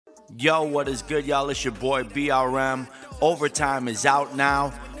Yo, what is good, y'all? It's your boy BRM. Overtime is out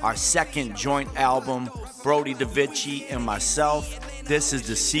now. Our second joint album, Brody DaVinci and myself. This is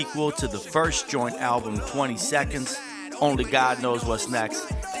the sequel to the first joint album, 20 Seconds. Only God knows what's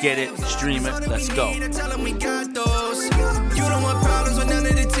next. Get it, stream it, let's go. You don't want problems with none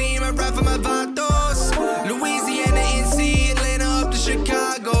of the team. I rap for my vatos. Louisiana, NC, Atlanta up to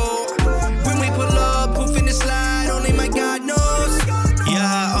Chicago. When we pull up, poof in the slide, only my God knows.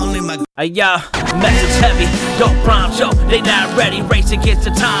 Yeah, only my message heavy, dope prime show, they not ready. Race against the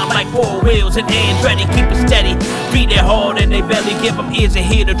time like four wheels and hands ready. Keep it steady, beat it hard and they barely give them ears and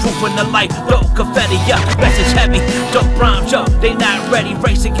hear the truth in the light. Dope confetti, message heavy, dope prime show, they not ready.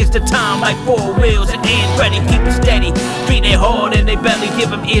 Race against the time like four wheels and hands ready. Keep it steady, beat it hard and they barely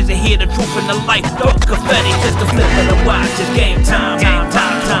give them ears and hear the truth in the light. Dope confetti, just the flip of the watch, it's game time. Game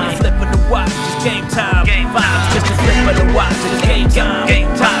time, flip of the watch, it's game time. Game vibes, just the flip of the watch, it's game time.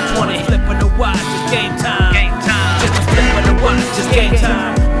 Game time, 20, flip of the watch, it's game time. Game time, just the flip of the watch, it's game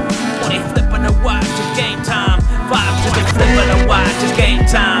time. 20, flip of the watch, it's game time. 5 to the flip of the watch, it's game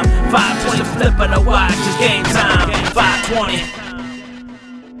time. 5 to the flip of the watch, it's game time. 520.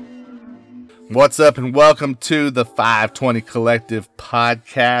 What's up and welcome to the 520 Collective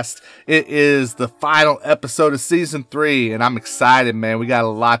podcast. It is the final episode of season 3 and I'm excited, man. We got a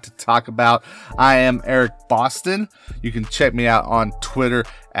lot to talk about. I am Eric Boston. You can check me out on Twitter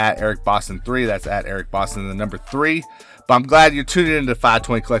at EricBoston3. That's at EricBoston, the number 3. But I'm glad you're tuning into the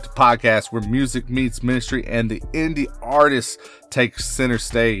 520 Collective podcast where music meets ministry and the indie artists take center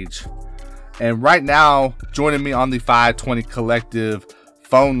stage. And right now, joining me on the 520 Collective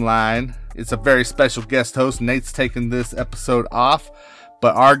phone line, it's a very special guest host. Nate's taking this episode off,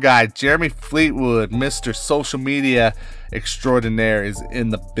 but our guy Jeremy Fleetwood, Mr. Social Media Extraordinaire, is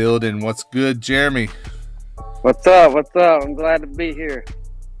in the building. What's good, Jeremy? What's up? I'm glad to be here.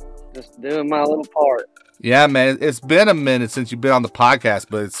 Just doing my little part. Yeah, man. It's been a minute since you've been on the podcast,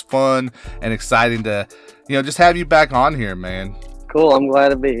 but it's fun and exciting to, just have you back on here, man. Cool. I'm glad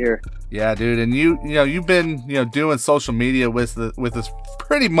to be here. Yeah, dude. And you've been, doing social media with us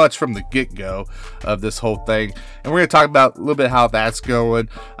pretty much from the get-go of this whole thing. And we're going to talk about a little bit how that's going.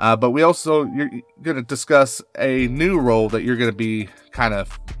 But you're going to discuss a new role that you're going to be kind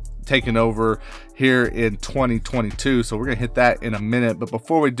of taking over here in 2022. So we're going to hit that in a minute. But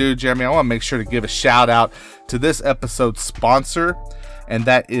before we do, Jeremy, I want to make sure to give a shout out to this episode's sponsor, and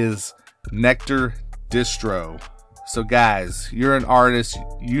that is Nectar Distro. So guys, you're an artist,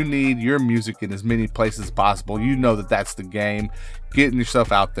 you need your music in as many places as possible. You know that that's the game, getting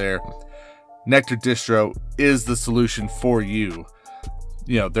yourself out there. Nectar Distro is the solution for you.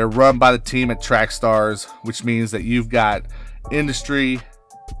 They're run by the team at Trackstars, which means that you've got industry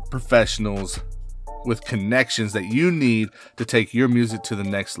professionals with connections that you need to take your music to the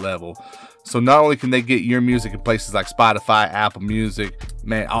next level. So not only can they get your music in places like Spotify, Apple Music,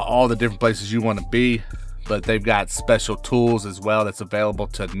 man, all the different places you want to be, but they've got special tools as well that's available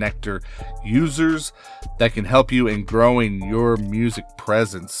to Nectar users that can help you in growing your music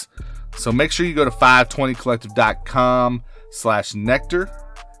presence. So make sure you go to 520collective.com/nectar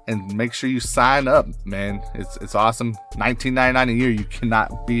and make sure you sign up, man. It's awesome. $19.99 a year. You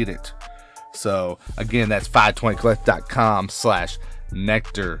cannot beat it. So again, that's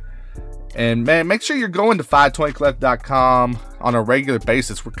 520collective.com/nectar. And man, make sure you're going to 520collective.com on a regular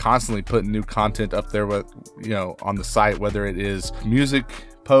basis. We're constantly putting new content up there with, on the site, whether it is music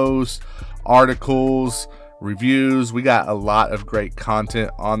posts, articles, reviews. We got a lot of great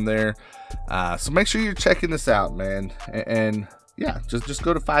content on there. So make sure you're checking this out, man. And yeah, just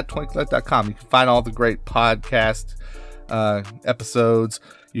go to 520collective.com. You can find all the great podcast episodes.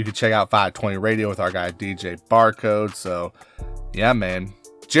 You can check out 520 Radio with our guy DJ Barcode. So yeah, man.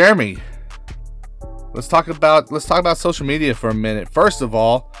 Jeremy, let's talk about social media for a minute. First of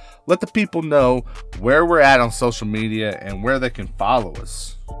all, let the people know where we're at on social media and where they can follow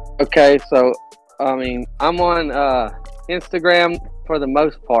us. Okay, so I'm on Instagram for the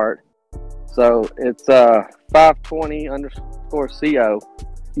most part. So it's 520_CO.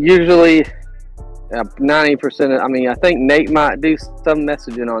 Usually 90% of, I think Nate might do some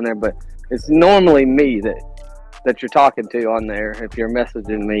messaging on there, but it's normally me that you're talking to on there. If you're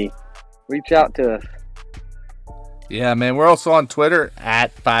messaging me, reach out to us. Yeah, man. We're also on Twitter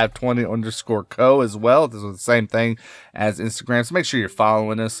at 520_co as well. This is the same thing as Instagram. So make sure you're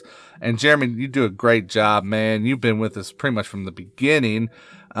following us. And Jeremy, you do a great job, man. You've been with us pretty much from the beginning.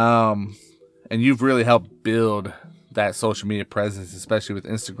 And you've really helped build that social media presence, especially with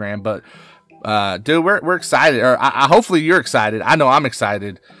Instagram. But, dude, we're excited. Or hopefully you're excited. I know I'm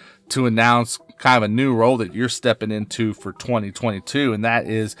excited to announce kind of a new role that you're stepping into for 2022, and that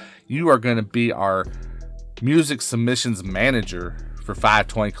is you are going to be our music submissions manager for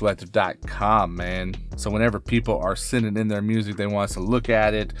 520collective.com, man. So whenever people are sending in their music, they want us to look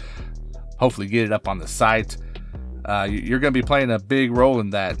at it, hopefully get it up on the site. You're going to be playing a big role in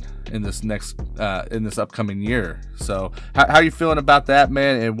that in this upcoming year. So how are you feeling about that,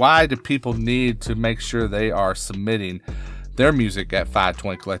 man? And why do people need to make sure they are submitting their music at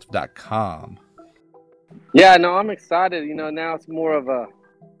 520collective.com? Yeah, no, I'm excited. You know, now it's more of a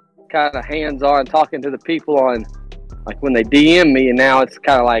kind of hands-on, talking to the people on, like, when they DM me, and now it's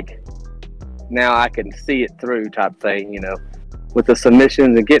kind of like, now I can see it through type thing, you know, with the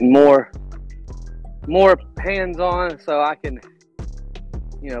submissions and getting more hands-on, so I can,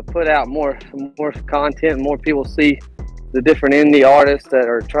 you know, put out more content, more people see the different indie artists that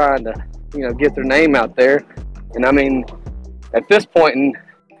are trying to, you know, get their name out there. And I mean, at this point in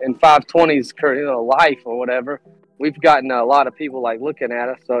 520's current, you know, life or whatever, we've gotten a lot of people like looking at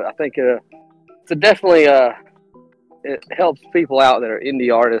us. So I think it's definitely it helps people out that are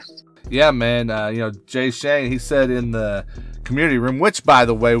indie artists. Yeah, man. You know, Jay Shane, he said in the community room, which, by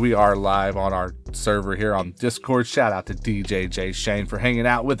the way, we are live on our server here on Discord. Shout out to DJ Jay Shane for hanging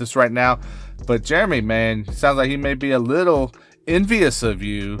out with us right now. But Jeremy, man, sounds like he may be a little envious of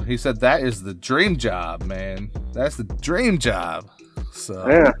you. He said that is the dream job, man. That's the dream job. So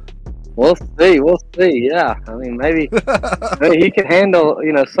yeah, we'll see. Yeah, I mean, maybe he can handle,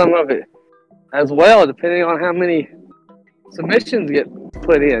 you know, some of it as well, depending on how many submissions get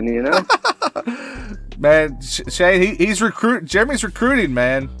put in, you know. Man, Shane, he's recruiting. Jeremy's recruiting,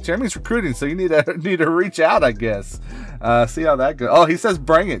 man. Jeremy's recruiting, so you need to reach out, I guess. See how that goes. Oh, he says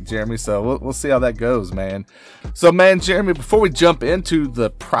bring it, Jeremy. So we'll see how that goes, man. So, man, Jeremy, before we jump into the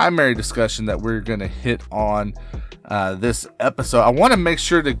primary discussion that we're gonna hit on this episode, I want to make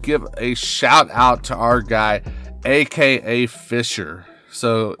sure to give a shout out to our guy, AKA Fisher.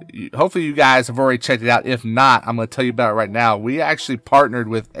 So hopefully you guys have already checked it out. If not, I'm going to tell you about it right now. We actually partnered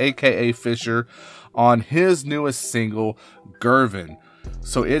with AKA Fisher on his newest single, Gervin.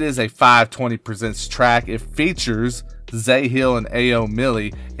 So it is a 520 Presents track. It features Zay Hill and Ayo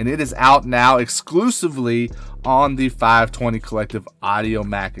Millie, and it is out now exclusively on the 520 Collective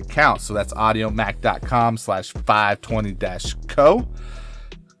Audiomack account. So that's audiomack.com/520-co.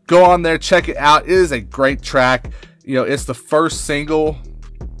 Go on there, check it out. It is a great track. You know, it's the first single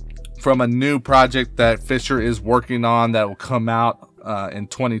from a new project that Fisher is working on that will come out in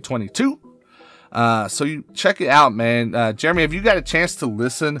 2022. So you check it out, man. Jeremy, have you got a chance to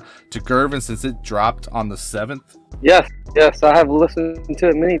listen to Gervin since it dropped on the 7th? Yes, I have listened to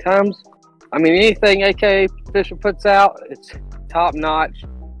it many times. I mean, anything AKA Fisher puts out, it's top notch.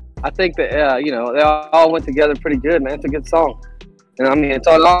 I think that, you know, they all went together pretty good, man. It's a good song. And I mean, it's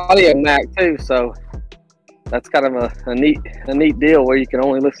on Audiomack too, so that's kind of a neat deal where you can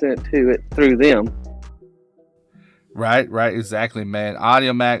only listen to it through them. Right, exactly, man.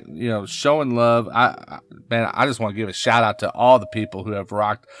 Audiomack, you know, showing love. I just want to give a shout out to all the people who have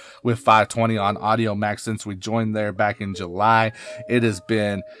rocked with 520 on Audiomack since we joined there back in July. It has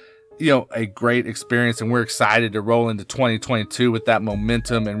been, you know, a great experience, and we're excited to roll into 2022 with that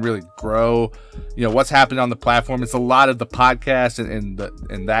momentum and really grow, you know, what's happening on the platform. It's a lot of the podcast and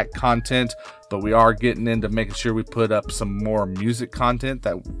that content, but we are getting into making sure we put up some more music content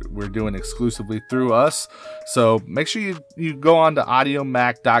that we're doing exclusively through us. So make sure you go on to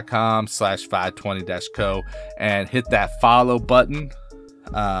audiomack.com/520-co and hit that follow button.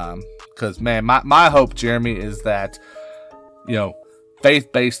 Cause man, my hope, Jeremy, is that, you know,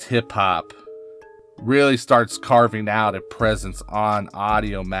 faith-based hip-hop really starts carving out a presence on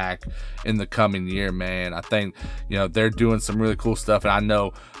Audiomack in the coming year, man. I think, you know, they're doing some really cool stuff, and I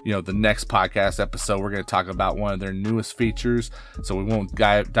know, you know, the next podcast episode we're going to talk about one of their newest features, so we won't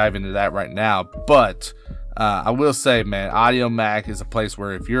dive into that right now. But I will say, man, Audiomack is a place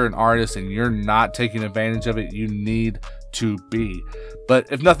where if you're an artist and you're not taking advantage of it, you need to be.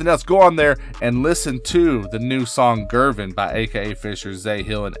 But if nothing else, go on there and listen to the new song Gervin by AKA Fisher, Zay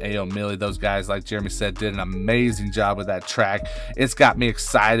Hill, and Ayo Millie. Those guys, like Jeremy said, did an amazing job with that track. It's got me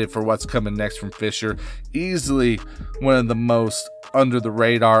excited for what's coming next from Fisher. Easily one of the most under the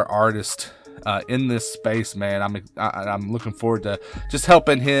radar artists in this space, man. I'm looking forward to just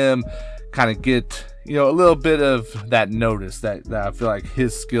helping him kind of get, you know, a little bit of that notice that I feel like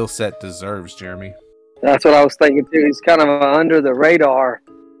his skill set deserves, Jeremy. That's what I was thinking too. He's kind of under the radar,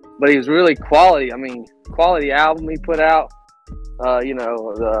 but he's really quality. I mean, quality album he put out. You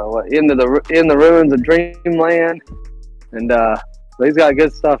know, in the ruins of Dreamland, and he's got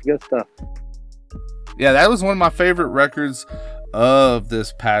good stuff. Yeah, that was one of my favorite records of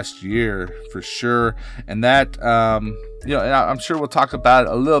this past year for sure. And that, and I'm sure we'll talk about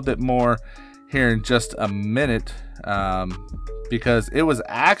it a little bit more here in just a minute, because it was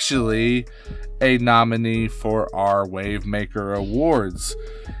actually a nominee for our Wavemaker Awards.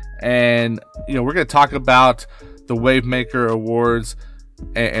 And, we're going to talk about the Wavemaker Awards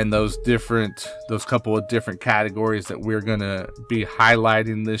and those couple of different categories that we're going to be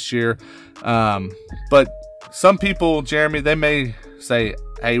highlighting this year. But some people, Jeremy, they may say,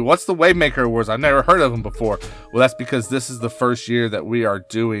 hey, what's the Wavemaker Awards? I've never heard of them before. Well, that's because this is the first year that we are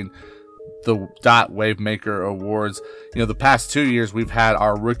doing the Wavemaker Awards. The past 2 years we've had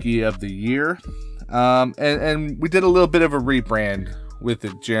our Rookie of the Year, and we did a little bit of a rebrand with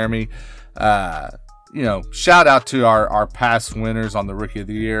it, Jeremy. Shout out to our past winners on the Rookie of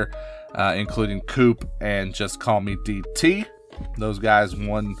the Year, including Coop and Just Call Me DT. Those guys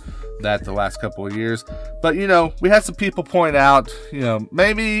won that the last couple of years. But, we had some people point out,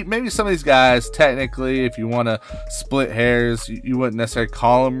 maybe some of these guys, technically, if you want to split hairs, you wouldn't necessarily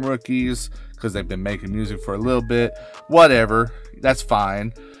call them rookies because they've been making music for a little bit. Whatever. That's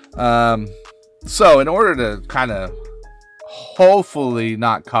fine. So in order to kind of hopefully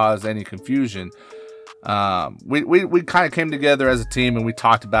not cause any confusion, we kind of came together as a team and we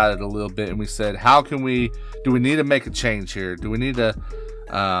talked about it a little bit, and we said, do we need to make a change here? Do we need to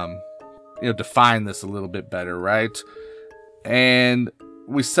define this a little bit better, right? And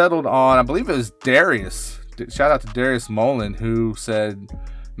we settled on, I believe it was Darius. Shout out to Darius Mullen, who said,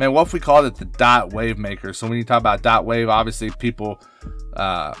 man, what if we called it the Wavemaker? So when you talk about wave, obviously people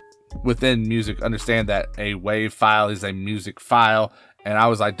within music understand that a wave file is a music file. And I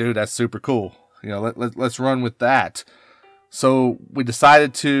was like, dude, that's super cool. Let's run with that. So we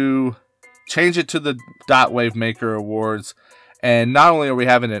decided to change it to the Wavemaker Awards. And not only are we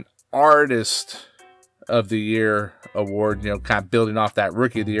having an Artist of the Year award, kind of building off that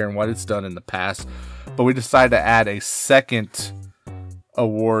Rookie of the Year and what it's done in the past, but we decided to add a second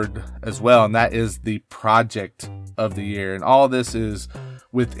award as well, and that is the Project of the Year. And all this is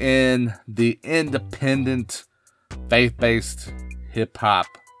within the independent, faith-based hip-hop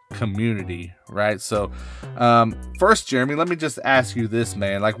community, right? So first, Jeremy, let me just ask you this,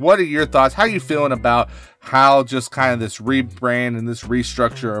 man. Like, what are your thoughts? How are you feeling about how just kind of this rebrand and this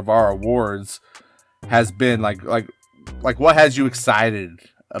restructure of our awards has been? Like what has you excited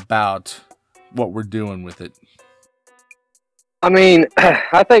about what we're doing with it? I mean,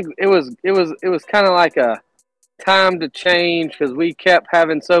 I think it was kind of like a time to change, because we kept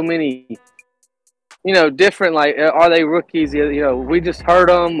having so many different, like, are they rookies? We just heard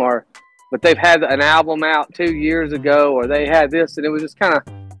them, but they've had an album out 2 years ago, or they had this, and it was just kind of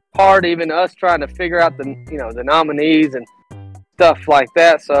hard, even us trying to figure out the nominees and stuff like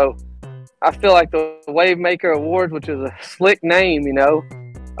that. So I feel like the Wavemaker Awards, which is a slick name,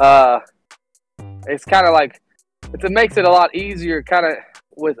 it's kind of like, it makes it a lot easier kind of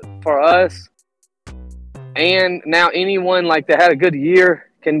for us. And now anyone like that had a good year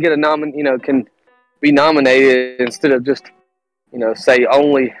can get a can be nominated instead of just, say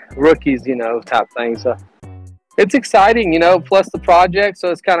only rookies, type thing. So it's exciting, plus the project.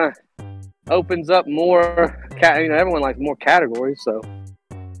 So it's kind of opens up more, everyone likes more categories. So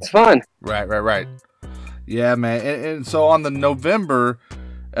it's fun. Right. Yeah, man. And so on the November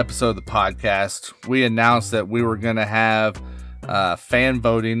episode of the podcast, we announced that we were going to have fan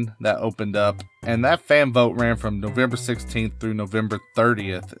voting that opened up, and that fan vote ran from November 16th through November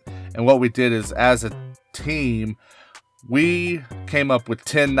 30th. And what we did is, as a team, we came up with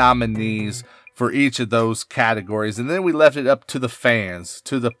 10 nominees for each of those categories, and then we left it up to the fans,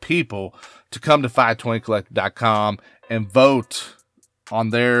 to the people, to come to 520collective.com and vote on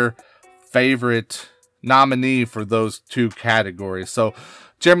their favorite nominee for those two categories. So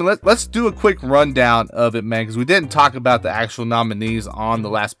Jeremy, let's do a quick rundown of it, man, because we didn't talk about the actual nominees on the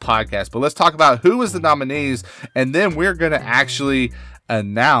last podcast. But let's talk about who was the nominees, and then we're going to actually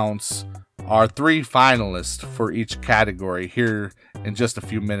announce our 3 finalists for each category here in just a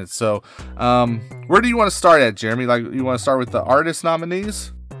few minutes. So where do you want to start at, Jeremy? Like, you want to start with the artist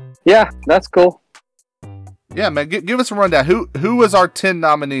nominees? Yeah, that's cool. Yeah, man, give us a rundown. Who was our 10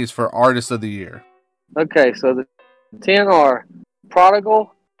 nominees for Artist of the Year? Okay, so the 10 are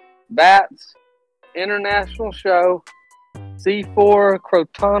Prodigal, Bats, International Show, C4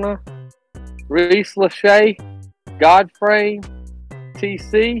 Crotona, Reese Lachey, Godframe,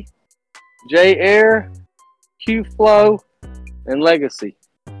 TC, J Air, Q Flow, and Legacy.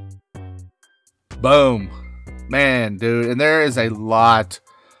 Boom. Man, dude. And there is a lot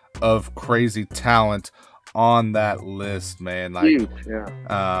of crazy talent on that list, man. Like, huge,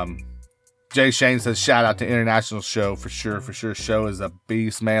 yeah. Jay Shane says, shout out to International Show for sure. For sure. Show is a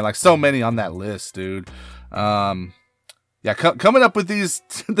beast, man. Like so many on that list, dude. Yeah, coming up with these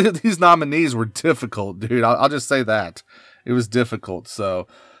nominees were difficult, dude. I'll just say that. It was difficult. So,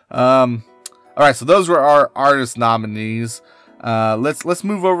 all right. So those were our artist nominees. Let's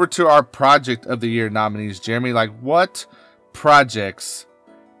move over to our project of the year nominees. Jeremy, like what projects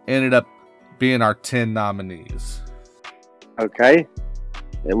ended up being our 10 nominees? Okay.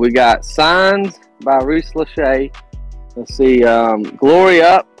 We got Signs by Reese Lachey. Let's see. Glory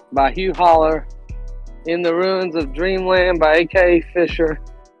Up by Hugh Holler. In the Ruins of Dreamland by A.K. Fisher.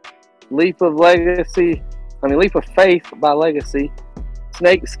 Leap of Faith by Legacy.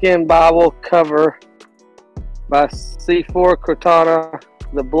 Snakeskin Bible cover by C4 Cortana.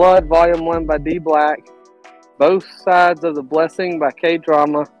 The Blood Volume 1 by D Black. Both Sides of the Blessing by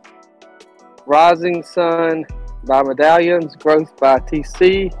K-Drama. Rising Sun by Medallions. Growth by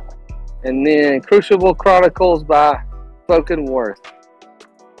TC. And then Crucible Chronicles by Spoken Worth.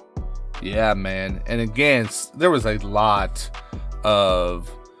 Yeah, man. And again, there was a lot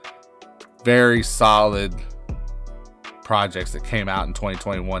of very solid projects that came out in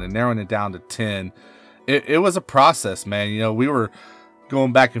 2021, and narrowing it down to 10. It was a process, man. You know, we were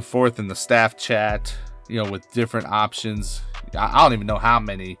going back and forth in the staff chat, you know, with different options. I don't even know how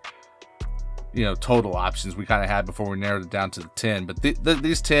many, you know, total options we kind of had before we narrowed it down to the 10. But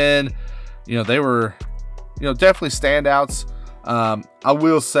these 10, you know, they were, you know, definitely standouts. I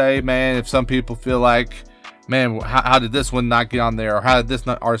will say, man, if some people feel like, man, how did this one not get on there, or how did this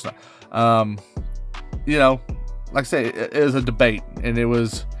artist not, you know, like I say, it was a debate, and it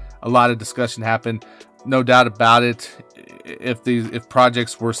was a lot of discussion happened. No doubt about it. If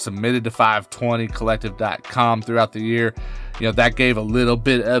projects were submitted to 520collective.com throughout the year, you know, that gave a little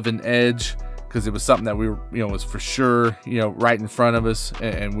bit of an edge because it was something that we were, you know, was for sure, you know, right in front of us,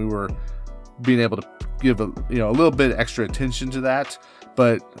 and we were being able to give a little bit extra attention to that.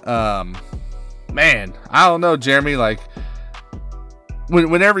 But man, I don't know, Jeremy, like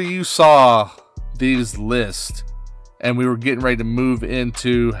whenever you saw these lists and we were getting ready to move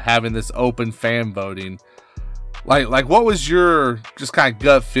into having this open fan voting, like what was your just kind of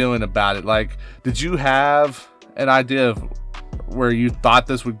gut feeling about it? Like, did you have an idea of where you thought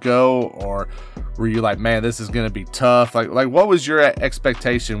this would go, or were you like, man, this is going to be tough? Like what was your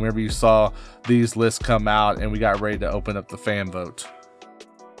expectation whenever you saw these lists come out and we got ready to open up the fan vote?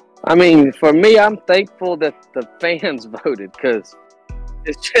 I mean, for me, I'm thankful that the fans voted, because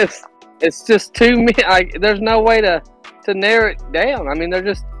it's just too many. There's no way to narrow it down. I mean, they're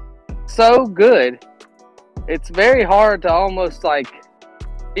just so good. It's very hard to almost like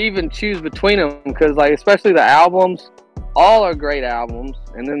even choose between them, because like especially the albums, all are great albums,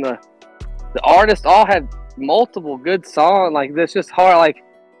 and then the artists all had multiple good songs. Like, that's just hard. Like,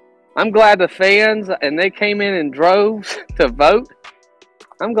 I'm glad the fans, and they came in droves to vote.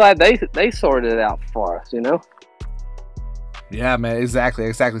 I'm glad they sorted it out for us, you know? Yeah, man,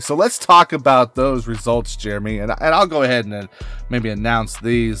 exactly. So let's talk about those results, Jeremy, and I'll go ahead and maybe announce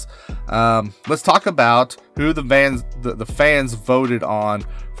these. Let's talk about who the fans voted on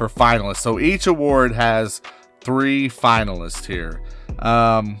for finalists. So each award has 3 finalists here.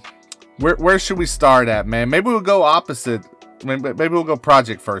 Where should we start at, man? Maybe we'll go opposite. Maybe we'll go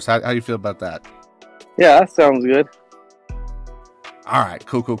project first. How you feel about that? Yeah, that sounds good. All right,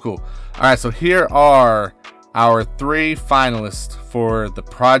 cool. All right, so here are our 3 finalists for the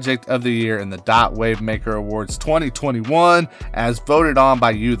Project of the Year in the Dot Wave Maker Awards 2021, as voted on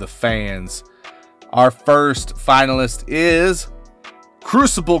by you, the fans. Our first finalist is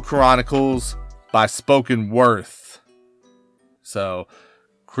Crucible Chronicles by Spoken Worth. So,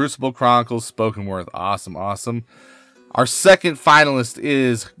 Crucible Chronicles, Spoken Worth. Awesome. Our second finalist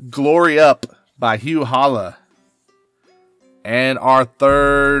is Glory Up by Hugh Holla. And our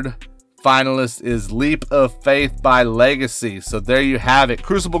third finalist is Leap of Faith by Legacy. So there you have it.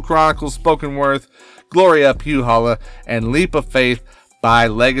 Crucible Chronicles, Spoken Worth, Glory Up, Hugh Holla, and Leap of Faith by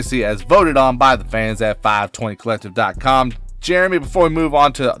Legacy, as voted on by the fans at 520collective.com. Jeremy, before we move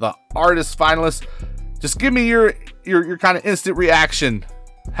on to the artist finalists, just give me your kind of instant reaction.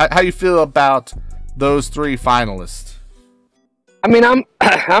 How you feel about those 3 finalists? I mean, I'm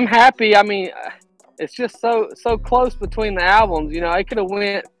happy. I mean, it's just so close between the albums. You know, it could have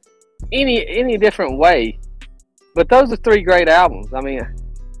went any different way, but those are 3 great albums. I mean,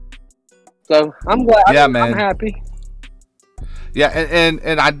 so I'm glad. Yeah, man. I'm happy. Yeah,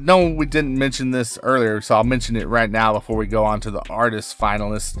 and I know we didn't mention this earlier, so I'll mention it right now before we go on to the artist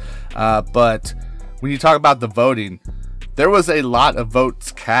finalists. But when you talk about the voting, there was a lot of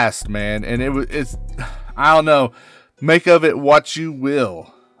votes cast, man, and it's I don't know. Make of it what you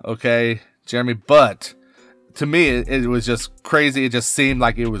will, okay? Jeremy, but to me, it was just crazy. It just seemed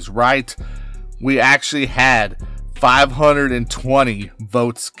like it was right. We actually had 520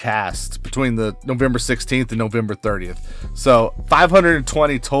 votes cast between the November 16th and November 30th. So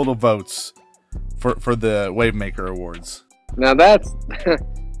 520 total votes for the Wavemaker Awards. Now that's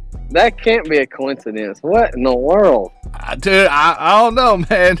that can't be a coincidence. What in the world? Dude, I don't know,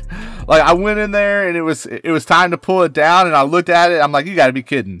 man. Like, I went in there and it was time to pull it down, and I looked at it. I'm like, you got to be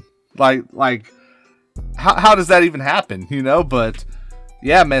kidding. Like how does that even happen, you know? But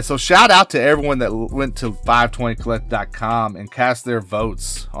yeah, man. So shout out to everyone that went to 520collect.com and cast their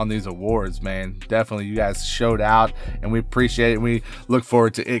votes on these awards, man. Definitely, you guys showed out, and we appreciate it. We look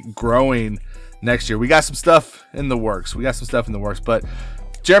forward to it growing next year. We got some stuff in the works. But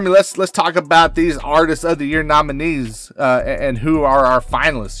Jeremy, let's talk about these Artists of the Year nominees and who are our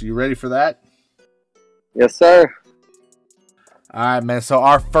finalists. You ready for that? Yes, sir. All right, man. So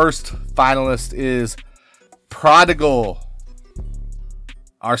our first finalist is Prodigal.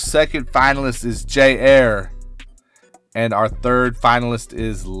 Our second finalist is J-Air. And our third finalist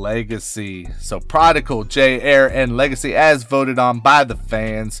is Legacy. So Prodigal, J-Air, and Legacy as voted on by the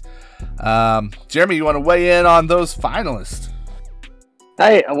fans. Jeremy, you want to weigh in on those finalists?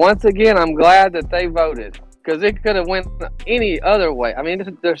 Hey, once again, I'm glad that they voted, because it could have went any other way. I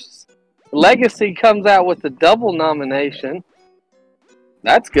mean, there's Legacy comes out with the double nomination.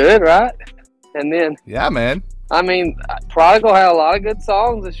 That's good, right? And then, yeah, man. I mean, Prodigal had a lot of good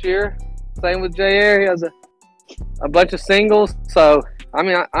songs this year. Same with J-Air. He has a bunch of singles. So, I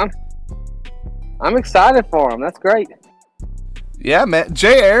mean, I'm excited for him. That's great. Yeah, man.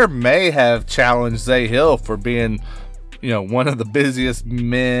 J-Air may have challenged Zay Hill for being, one of the busiest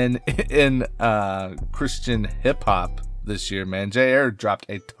men in Christian hip hop this year, man. J-Air dropped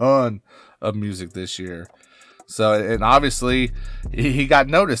a ton of music this year. So, and obviously he got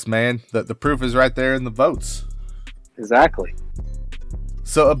noticed, man. The proof is right there in the votes. Exactly.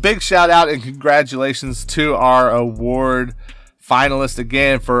 So a big shout out and congratulations to our award finalists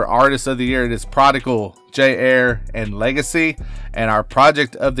again for Artist of the Year. It is Prodigal, J-Air, and Legacy. And our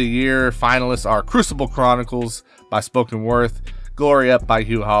Project of the Year finalists are Crucible Chronicles by Spoken Worth, Glory Up by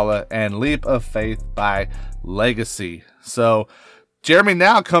Hugh Holla, and Leap of Faith by Legacy. So, Jeremy,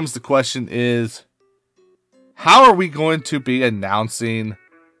 now comes the question is, how are we going to be announcing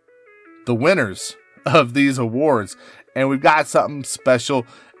the winners of these awards? And we've got something special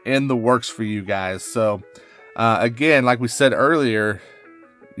in the works for you guys. So, again, like we said earlier,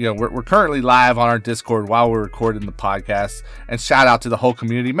 we're currently live on our Discord while we're recording the podcast. And shout out to the whole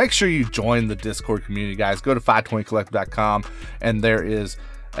community. Make sure you join the Discord community, guys. Go to 520collect.com, and there is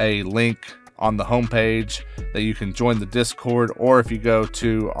a link on the homepage that you can join the Discord. Or if you go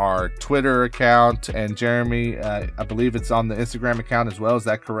to our Twitter account, and Jeremy, I believe it's on the Instagram account as well. Is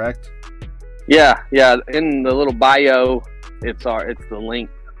that correct? Yeah. In the little bio, it's the link.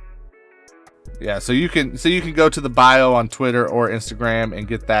 Yeah, so you can go to the bio on Twitter or Instagram and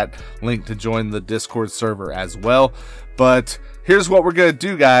get that link to join the Discord server as well. But here's what we're going to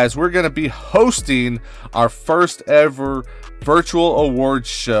do, guys. We're going to be hosting our first ever virtual awards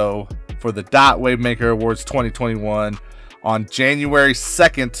show for the Wavemaker Awards 2021 on January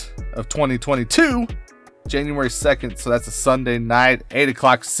 2nd of 2022. January 2nd, so that's a Sunday night, 8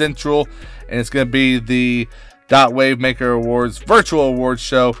 o'clock Central. And it's going to be the Wavemaker Awards virtual awards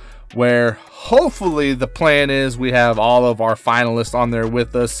show, where hopefully the plan is we have all of our finalists on there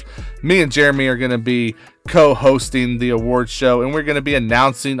with us. Me and Jeremy are going to be co-hosting the awards show, and we're going to be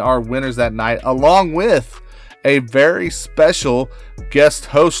announcing our winners that night, along with a very special guest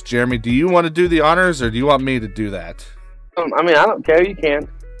host. Jeremy, do you want to do the honors, or do you want me to do that? I mean, I don't care. You can.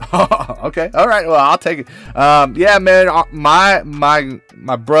 Okay. All right. Well, I'll take it. Yeah, man.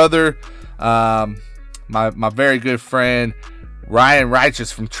 My brother, my very good friend, Ryan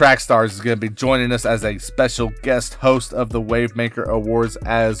Righteous from Trackstars is going to be joining us as a special guest host of the Wavemaker Awards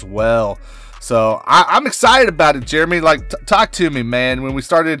as well. So I'm excited about it, Jeremy. Like, talk to me, man. When we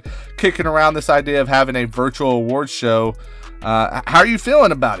started kicking around this idea of having a virtual awards show, how are you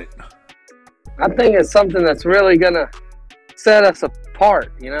feeling about it? I think it's something that's really going to set us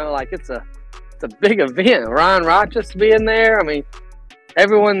apart. Like it's a big event. Ryan Righteous being there. I mean,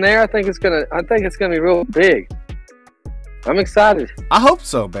 everyone there. I think it's gonna be real big. I'm excited. I hope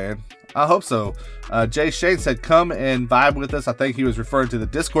so, man. I hope so. Jay Shane said, come and vibe with us. I think he was referring to the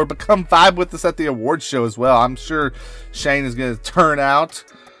Discord, but come vibe with us at the awards show as well. I'm sure Shane is going to turn out,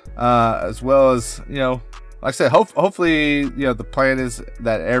 as well as, like I said, hopefully, the plan is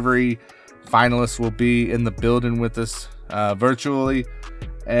that every finalist will be in the building with us virtually,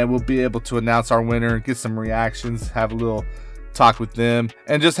 and we'll be able to announce our winner, get some reactions, have a little talk with them,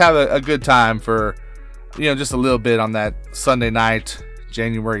 and just have a good time for, just a little bit on that Sunday night,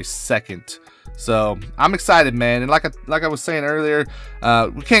 January 2nd. So I'm excited, man. And like I was saying earlier,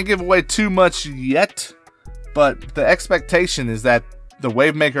 we can't give away too much yet, but the expectation is that the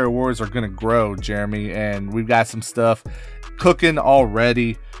Wavemaker Awards are going to grow, Jeremy, and we've got some stuff cooking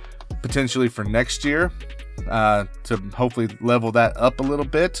already, potentially for next year, to hopefully level that up a little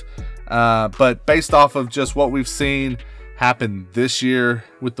bit. But based off of just what we've seen happen this year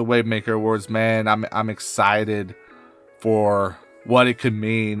with the Wavemaker Awards, man, I'm excited for what it could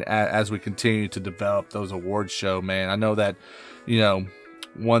mean as we continue to develop those awards show, man. I know that,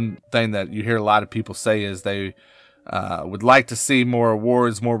 one thing that you hear a lot of people say is they would like to see more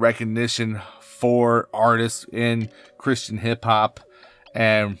awards, more recognition for artists in Christian hip hop.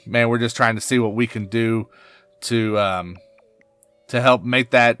 And man, we're just trying to see what we can do to help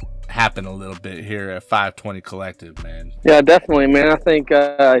make that happen a little bit here at 520 Collective, man. Yeah, definitely, man. I think,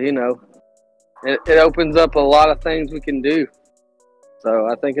 it opens up a lot of things we can do. So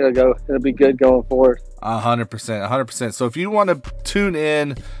I think it'll be good going forward. 100%. So if you want to tune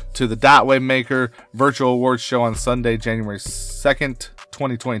in to the Wavemaker Virtual Awards Show on Sunday, January 2nd,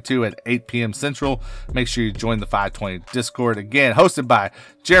 2022 at 8 p.m. Central, make sure you join the 520 Discord. Again, hosted by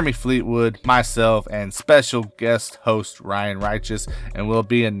Jeremy Fleetwood, myself, and special guest host Ryan Righteous. And we'll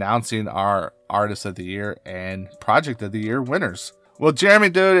be announcing our Artist of the Year and Project of the Year winners. Well, Jeremy,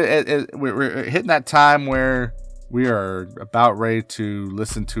 dude, we're hitting that time where we are about ready to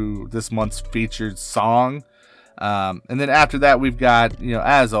listen to this month's featured song. And then after that, we've got,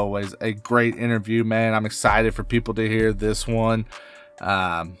 as always, a great interview, man. I'm excited for people to hear this one.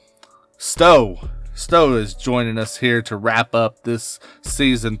 Stowe is joining us here to wrap up this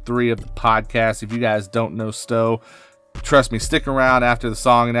season 3 of the podcast. If you guys don't know Stowe, trust me, stick around after the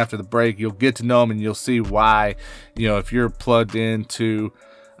song and after the break. You'll get to know him and you'll see why, if you're plugged into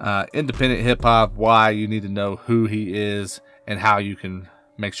independent hip hop, why you need to know who he is and how you can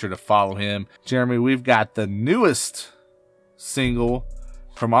make sure to follow him. Jeremy, we've got the newest single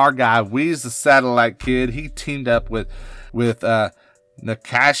from our guy Weez the Satellite Kid. He teamed up with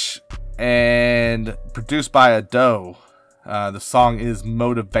Nakash and produced by Ado. The song is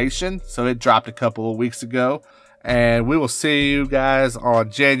Motivation, so it dropped a couple of weeks ago. And we will see you guys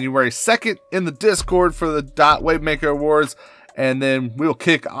on January 2nd in the Discord for the Wavemaker Awards. And then we'll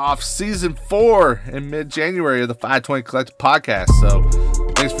kick off season 4 in mid-January of the 520 Collective podcast. So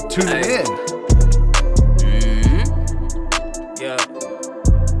thanks for tuning in. Yeah.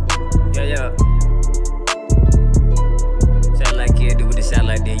 Satellite Kid, do what the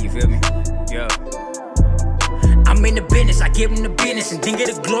satellite did, you feel me? Yeah. I'm in the business, I give him the business and then get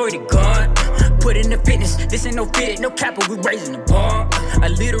the glory to God. Put in the fitness, this ain't no fit, no capper, we raising the bar. A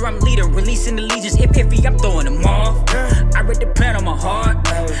leader, I'm leader, releasing the legions. If iffy, I'm throwing them off. I read the plan on my heart,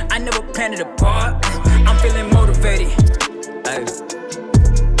 I never planned it apart. I'm feeling motivated. Ay.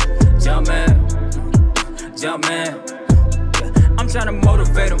 Jump man. I'm trying to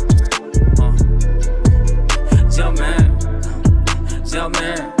motivate them. Jump man.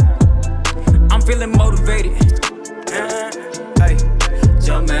 I'm feeling motivated. Ay.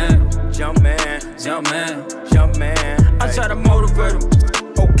 Jump man. I try to motivate them.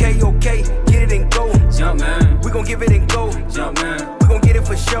 Okay, get it and go. Jump man. We gon' give it and go. Jump man. We gon' get it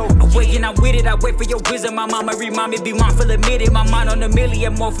for sure. Awaken, I'm with it. I wait for your wisdom. My mama remind me, be mindful, admit it. My mind on a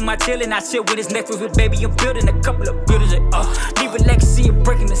million, more for my chillin'. I chill with his Netflix with baby. I'm building a couple of buildings. Leave a legacy of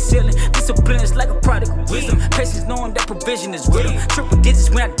breaking the ceiling. Discipline is like a product of wisdom. Patience knowing that provision is with him. Triple digits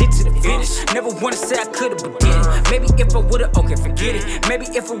when I did to the finish. Never wanna say I could've, but didn't. Maybe if I would've, okay, forget it. Maybe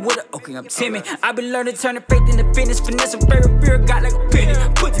if I would've, okay, I'm timid. I've been learning, turning faith into fitness. Finesse a favorite beer, got like a penny.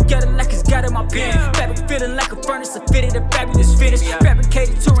 Put together like it's got in my pen. Fabric feeling like a furnace, a fitted, a fabulous finish.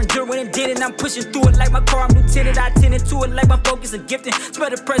 Fabricated, touring, doing and did it. I'm pushing through it like my car, I'm lieutenant. I tended to it like my focus and gifting. Smell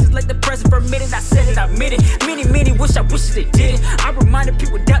the presence like the present for a minute. I said it, I meant it. Many wish I wish they did it. I reminded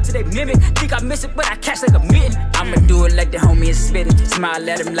people doubt till they mimic. Think I miss it, but I catch like a mitten. I'ma do it like the homie is spitting. Smile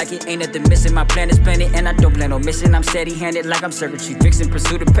at him like he ain't nothing missing. My plan is planted and I don't plan on missing. I'm steady handed like I'm circuitry fixing.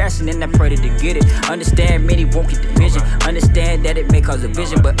 Pursue the passion and I pray to get it. Understand many won't get the vision. Understand that it may cause a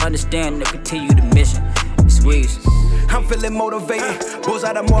vision, but understand to continue the mission. It's Weez. I'm feeling motivated. Bulls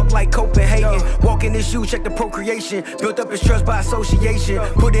out of mark like Copenhagen. Walking his shoe, check the procreation. Built up his trust by association.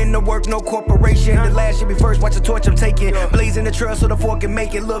 Put in the work, no corporation. The last should be first, watch the torch I'm taking. Blazing the trail so the fork can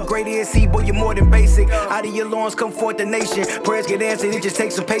make it look great. See, boy, you're more than basic. Out of your lawns come forth the nation. Prayers get answered, it just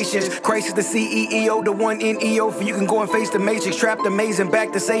takes some patience. Christ is the CEO, the one in EO. For you can go and face the matrix. Trapped amazing,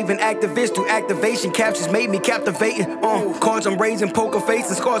 back to saving. Activist through activation. Captures made me captivating. Cards I'm raising, poker face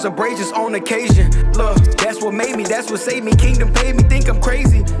and scars abrasions on occasion. Look, that's what made me, that's what save me. Kingdom paid me, think I'm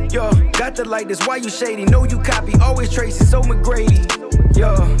crazy. Yo, got the light, that's why you shady. Know you copy, always Tracy, so McGrady.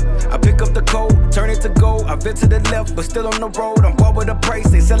 Yo, I pick up the code, turn it to gold. I veer to the left, but still on the road. I'm bought with a price,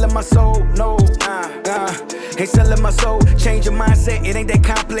 they selling my soul. No, ain't selling my soul. Change your mindset, it ain't that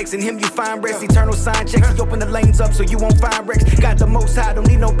complex. In him you find rest, eternal sign checks. He open the lanes up so you won't find wrecks. Got the most high, don't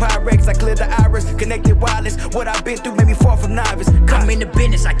need no Pyrex. I clear the iris, connected wireless. What I've been through made me fall from novice. I'm in the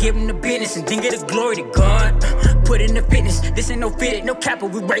business, I give him the business and then get the glory to God. Put in the fitness, this ain't no fitted, no cap,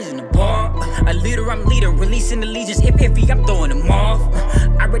 we raising the bar. A leader, I'm leader, releasing allegiance. If iffy, I'm throwing them off.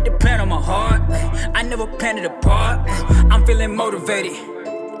 I read the plan on my heart, I never planned it apart. I'm feeling motivated.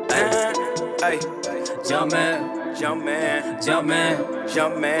 Hey, Jump man, jump man, jump man,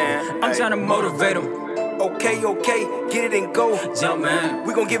 jump man. I'm trying to motivate him. Okay, get it and go. Jump man,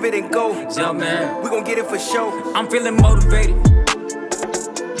 We gon' give it and go. jump man, We gon' get it for sure. I'm feeling motivated.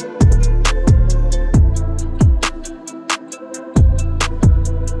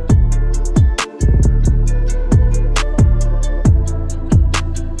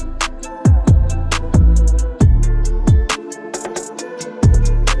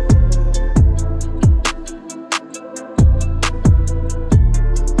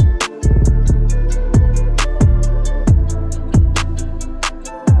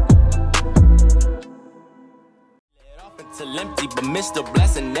 Empty, but Mr.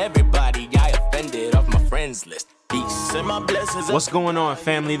 Blessing everybody I offended off my friends list. Peace and my blessings. What's going on,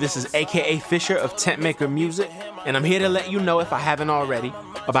 family? This is AKA Fisher of Tentmaker Music, and I'm here to let you know, if I haven't already,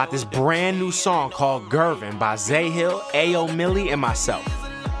 about this brand new song called Gervin by Zay Hill, Ayo Millie, and myself.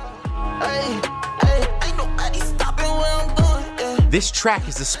 This track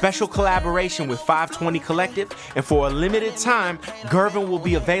is a special collaboration with 520 Collective, and for a limited time, Gervin will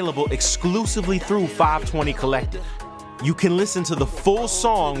be available exclusively through 520 Collective. You can listen to the full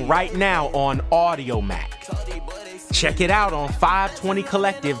song right now on Audiomack. Check it out on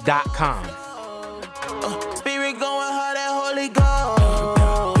 520collective.com. Spirit going hard at Holy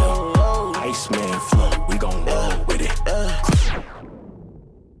Ghost. Iceman flow, we gon' roll with it.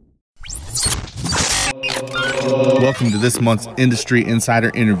 Welcome to this month's Industry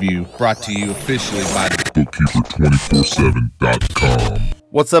Insider interview, brought to you officially by Bookkeeper247.com.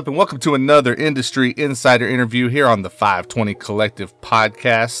 What's up, and welcome to another Industry Insider interview here on the 520 Collective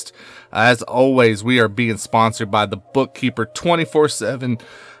podcast. As always, we are being sponsored by the Bookkeeper 24/7.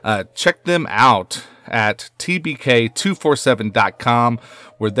 Check them out at tbk247.com,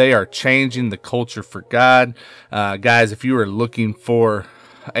 where they are changing the culture for God. Guys, if you are looking for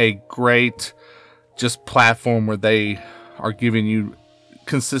a great just platform where they are giving you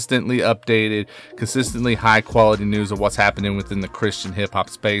consistently updated, consistently high quality news of what's happening within the Christian hip hop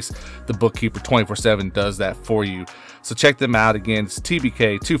space, the Bookkeeper 24/7 does that for you. So check them out again. It's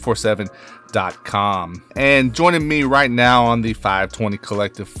tbk247.com. And joining me right now on the 520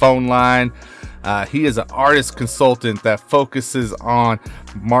 Collective phone line, he is an artist consultant that focuses on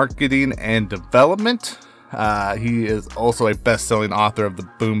marketing and development. He is also a best-selling author of the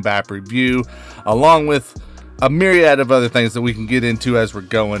Boom Bap Review, along with a myriad of other things that we can get into as we're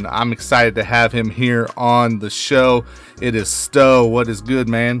going. I'm excited to have him here on the show. It is Stowe. What is good,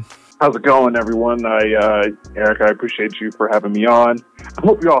 man? How's it going, everyone? Eric, I appreciate you for having me on. I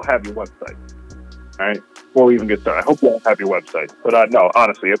hope you all have your website. All right, before we even get started, I hope you all have your website. But no,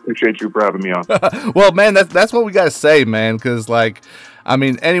 honestly, I appreciate you for having me on. Well, man, that's what we gotta say, man. Because, like, I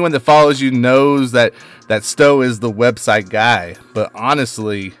mean, anyone that follows you knows that Stowe is the website guy. But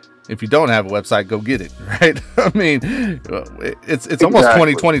honestly, if you don't have a website, go get it, right? I mean, it's almost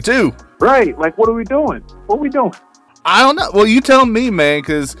 2022. Right. Like, what are we doing? What are we doing? I don't know. Well, you tell me, man,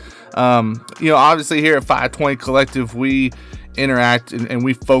 because, obviously here at 520 Collective, we interact and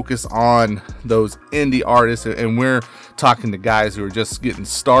we focus on those indie artists, and we're talking to guys who are just getting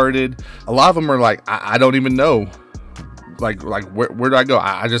started. A lot of them are like, I don't even know. Like where do I go?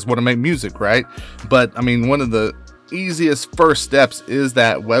 I just want to make music, right? But, I mean, one of the easiest first steps is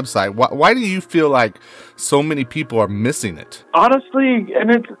that website. Why do you feel like so many people are missing it? Honestly,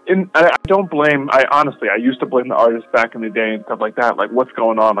 I don't blame. I used to blame the artists back in the day and stuff like that. Like, what's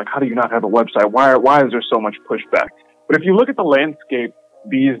going on? Like, how do you not have a website? Why is there so much pushback? But if you look at the landscape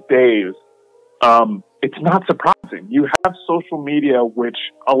these days, it's not surprising. You have social media, which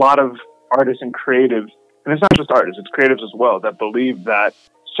a lot of artists and creatives, and it's not just artists, it's creatives as well, that believe that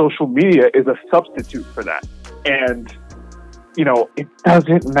social media is a substitute for that. And, it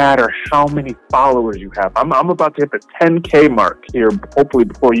doesn't matter how many followers you have. I'm about to hit the 10K mark here, hopefully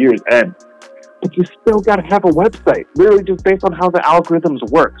before year's end. But you still got to have a website, literally just based on how the algorithms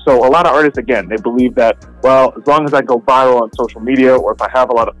work. So a lot of artists, again, they believe that, well, as long as I go viral on social media, or if I have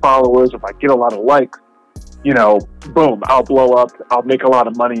a lot of followers, or if I get a lot of likes, you know, boom, I'll blow up, I'll make a lot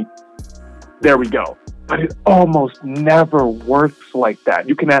of money. There we go. But it almost never works like that.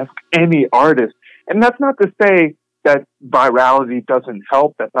 You can ask any artist. And that's not to say that virality doesn't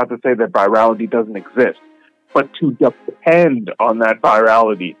help. That's not to say that virality doesn't exist. But to depend on that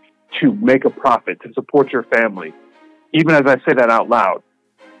virality to make a profit, to support your family, even as I say that out loud,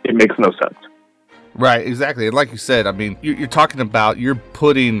 it makes no sense. Right, exactly. And like you said, I mean, you're talking about, you're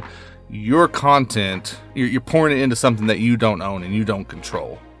putting your content, you're pouring it into something that you don't own and you don't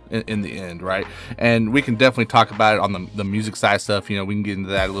control in the end, right? And we can definitely talk about it on the music side stuff. You know, we can get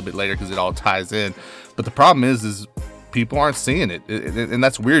into that a little bit later because it all ties in. But the problem is people aren't seeing it, and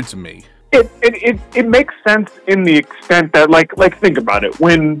that's weird to me. It makes sense in the extent that, like think about it.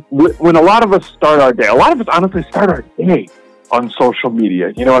 When a lot of us start our day, a lot of us honestly start our day on social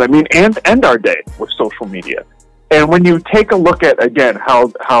media. You know what I mean? And end our day with social media. And when you take a look at, again,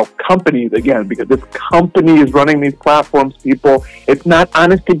 how companies, again, because it's companies running these platforms, people, it's not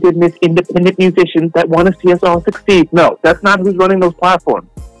honest to goodness independent musicians that want to see us all succeed. No, that's not who's running those platforms.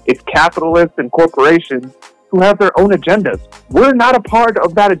 It's capitalists and corporations who have their own agendas. We're not a part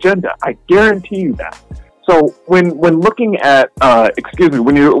of that agenda. I guarantee you that. So when looking at,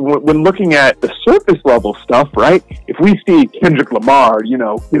 when looking at the surface level stuff, right? If we see Kendrick Lamar, you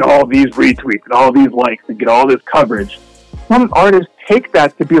know, get all these retweets and all these likes and get all this coverage, some artists take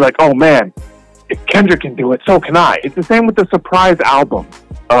that to be like, oh man, if Kendrick can do it, so can I. It's the same with the surprise album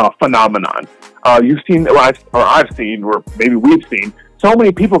phenomenon. You've seen, I've seen, or maybe we've seen, so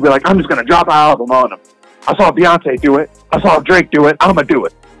many people be like, I'm just going to drop an album on them. I saw Beyonce do it. I saw Drake do it. I'm going to do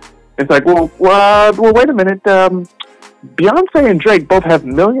it. It's like, well, wait a minute. Beyonce and Drake both have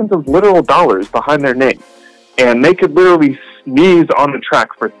millions of literal dollars behind their name. And they could literally sneeze on the track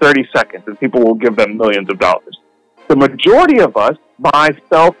for 30 seconds and people will give them millions of dollars. The majority of us,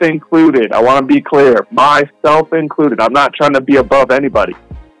 myself included, I want to be clear, myself included, I'm not trying to be above anybody.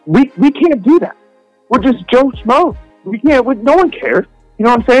 We can't do that. We're just Joe Schmo. We can't, no one cares. You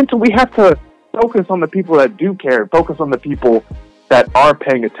know what I'm saying? So we have to focus on the people that do care, focus on the people that are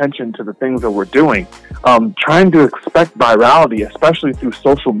paying attention to the things that we're doing. Trying to expect virality, especially through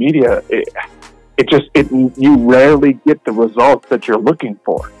social media, you rarely get the results that you're looking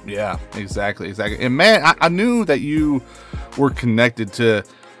for. Yeah, exactly. And man, I knew that you were connected to,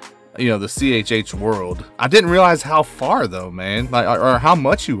 you know, the CHH world. I didn't realize how far though, man, like, or how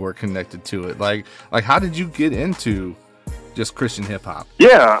much you were connected to it. Like how did you get into just Christian hip hop?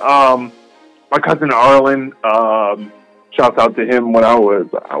 Yeah, my cousin Arlen, shouts out to him when I was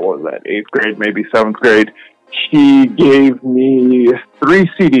at 8th grade, maybe 7th grade. He gave me 3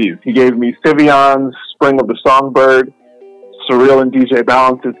 CDs. He gave me Sivion's Spring of the Songbird, Surreal and DJ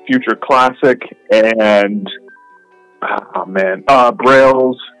Balance's Future Classic, and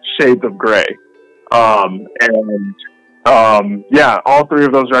Braille's Shades of Grey. Yeah, all 3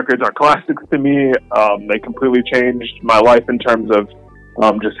 of those records are classics to me. They completely changed my life in terms of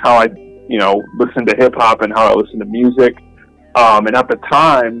just how I, you know, listen to hip hop and how I listen to music. And at the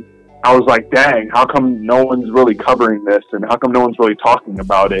time, I was like, dang, how come no one's really covering this? And how come no one's really talking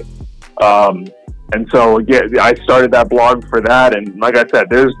about it? And so, again, I started that blog for that. And like I said,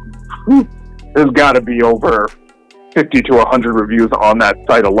 there's got to be over 50 to 100 reviews on that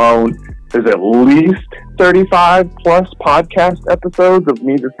site alone. There's at least 35 plus podcast episodes of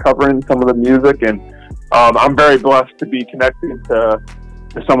me just covering some of the music. And I'm very blessed to be connected to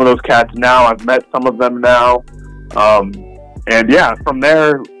some of those cats now. I've met some of them now. And yeah, from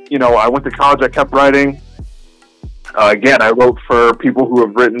there, you know, I went to college, I kept writing. Again, I wrote for people who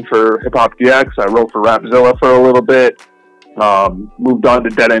have written for Hip Hop DX. I wrote for Rapzilla for a little bit. Moved on to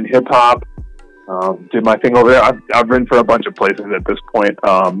Dead End Hip Hop. Did my thing over there. I've written for a bunch of places at this point.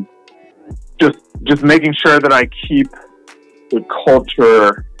 Just making sure that I keep the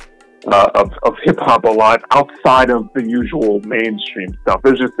culture of hip hop a lot outside of the usual mainstream stuff.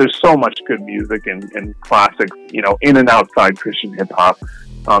 There's so much good music and classics, you know, in and outside Christian hip hop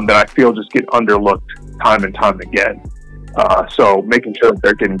that I feel just get underlooked time and time again. So making sure that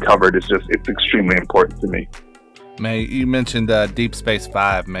they're getting covered it's extremely important to me. Man, you mentioned Deep Space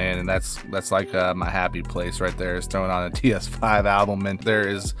 5, man, and that's like my happy place right there, is throwing on a TS5 album, and there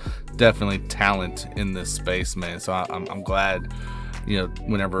is definitely talent in this space, man. So I'm glad, you know,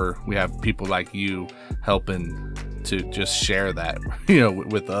 whenever we have people like you helping to just share that, you know,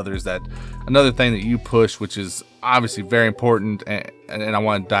 with others. That another thing that you push, which is obviously very important, and I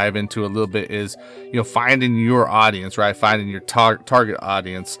want to dive into a little bit, is, you know, finding your audience, right? Finding your target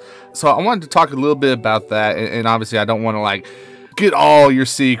audience. So I wanted to talk a little bit about that, and obviously I don't want to like get all your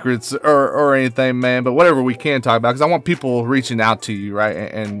secrets or anything, man, but whatever we can talk about, because I want people reaching out to you, right,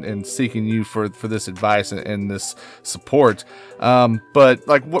 and seeking you for this advice and this support. But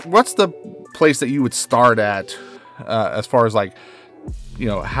like, what's the place that you would start at as far as like, you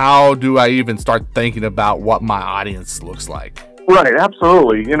know, how do I even start thinking about what my audience looks like? Right,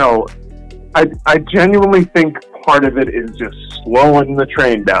 absolutely. You know, I genuinely think part of it is just slowing the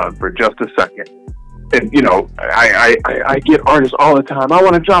train down for just a second. And, you know, I get artists all the time. I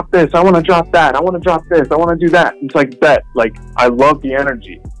want to drop this. I want to drop that. I want to drop this. I want to do that. It's like that. Like, I love the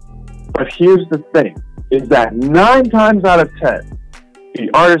energy. But here's the thing, is that 9 times out of 10, the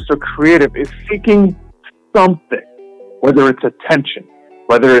artist or creative is seeking something, whether it's attention,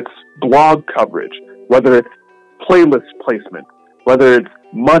 whether it's blog coverage, whether it's playlist placement, whether it's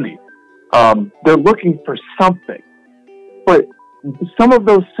money. They're looking for something. But some of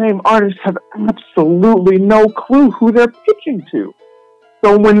those same artists have absolutely no clue who they're pitching to.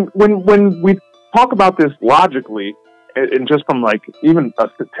 So when we talk about this logically, and just from like even a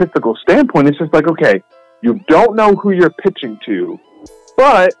statistical standpoint, it's just like, okay, you don't know who you're pitching to,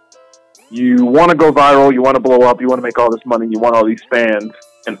 but you want to go viral, you want to blow up, you want to make all this money, you want all these fans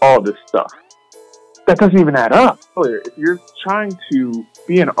and all this stuff. That doesn't even add up. If you're trying to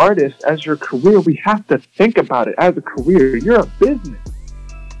be an artist as your career, we have to think about it as a career. You're a business,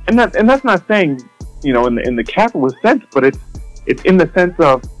 and that's not saying, you know, in the capitalist sense, but it's in the sense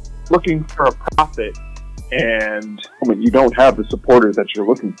of looking for a profit, and I mean, you don't have the supporters that you're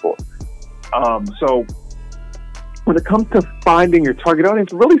looking for. So when it comes to finding your target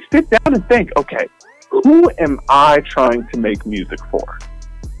audience, really sit down and think, okay, who am I trying to make music for?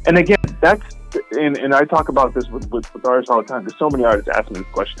 And again, and I talk about this with artists all the time, because so many artists ask me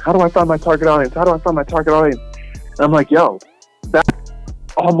this question: how do I find my target audience? How do I find my target audience? And I'm like, yo, that's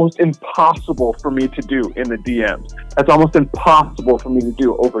almost impossible for me to do in the DMs. That's almost impossible for me to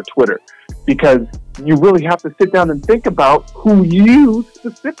do over Twitter, because you really have to sit down and think about who you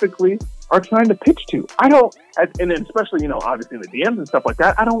specifically are trying to pitch to. And especially, you know, obviously in the DMs and stuff like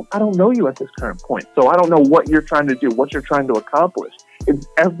that, I don't know you at this current point. So I don't know what you're trying to do, what you're trying to accomplish.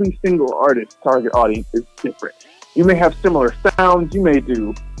 Every single artist's target audience is different. You may have similar sounds, you may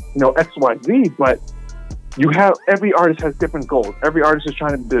do, you know, X, Y, Z, but every artist has different goals. Every artist is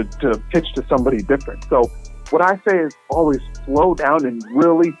trying to pitch to somebody different. So what I say is always slow down and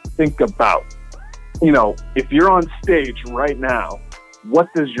really think about, you know, if you're on stage right now, what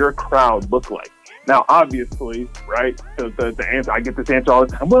does your crowd look like? Now, obviously, right, the answer, I get this answer all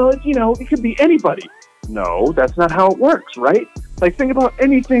the time, well, you know, it could be anybody. No, that's not how it works, right? Like, think about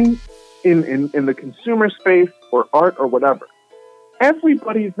anything in the consumer space or art or whatever.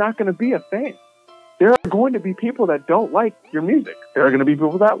 Everybody is not going to be a fan. There are going to be people that don't like your music. There are going to be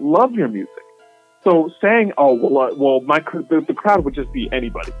people that love your music. So saying, oh, well, the crowd would just be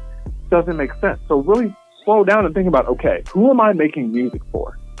anybody, doesn't make sense. So really slow down and think about, okay, who am I making music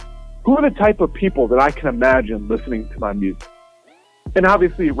for? Who are the type of people that I can imagine listening to my music? And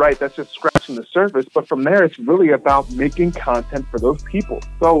obviously, right, that's just scratching the surface. But from there, it's really about making content for those people.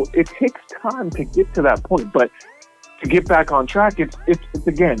 So it takes time to get to that point. But to get back on track, it's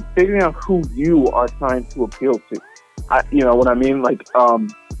again, figuring out who you are trying to appeal to. You know what I mean? Like,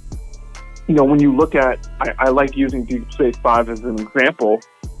 you know, when you look at, I like using Deep Space 5 as an example,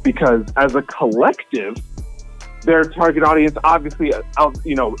 because as a collective, their target audience, obviously,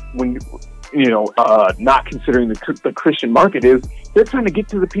 you know, when you know, not considering the Christian market, is they're trying to get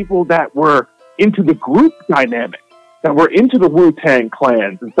to the people that were into the group dynamic, that were into the Wu-Tang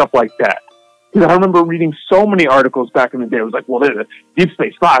clans and stuff like that. Because I remember reading so many articles back in the day. It was like, well, there's a Deep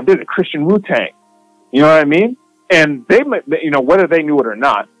Space 5, there's a Christian Wu-Tang. You know what I mean? And they, you know, whether they knew it or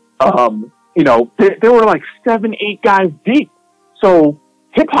not, you know, there were like 7, 8 guys deep. So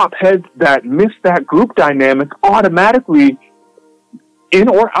hip-hop heads that miss that group dynamic automatically, in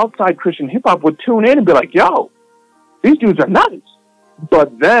or outside Christian hip-hop, would tune in and be like, yo, these dudes are nuts.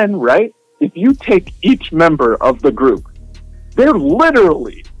 But then, right, if you take each member of the group, they're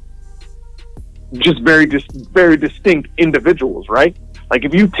literally just very distinct individuals, right? Like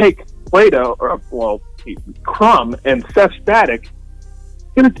if you take Plato, or, well, Crumb and Seth Static,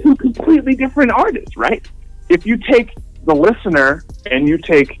 they're 2 completely different artists, right? If you take The Listener and you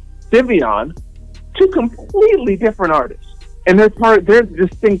take Sivion, 2 completely different artists. And their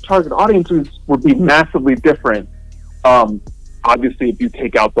distinct target audiences would be massively different, obviously, if you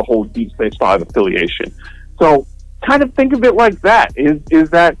take out the whole Deep Space 5 affiliation. So kind of think of it like that, is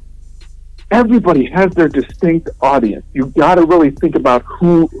that everybody has their distinct audience. You've got to really think about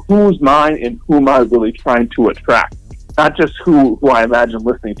who's mine and who am I really trying to attract. not just who I imagine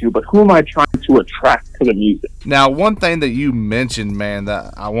listening to, but who am I trying to attract to the music. Now, one thing that you mentioned, man,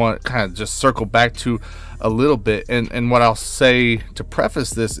 that I want to kind of just circle back to a little bit, and what I'll say to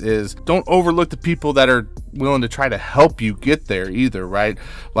preface this is, don't overlook the people that are willing to try to help you get there either, right?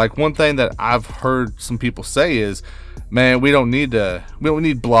 Like, one thing that I've heard some people say is, man, we don't need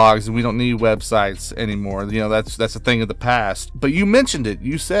blogs and we don't need websites anymore. You know, that's a thing of the past. But you mentioned it.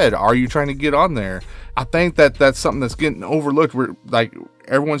 You said, are you trying to get on there? I think that that's something that's getting overlooked. We're like,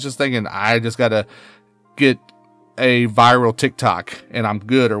 everyone's just thinking, I just gotta get a viral TikTok and I'm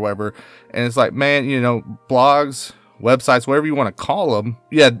good or whatever. And it's like, man, you know, blogs, websites, whatever you want to call them,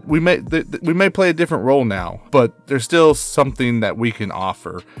 yeah, we may play a different role now, but there's still something that we can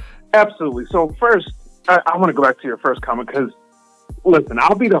offer. Absolutely. So first, I want to go back to your first comment, because listen,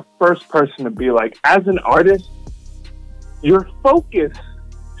 I'll be the first person to be like, as an artist, your focus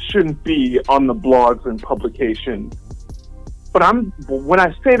shouldn't be on the blogs and publications. But when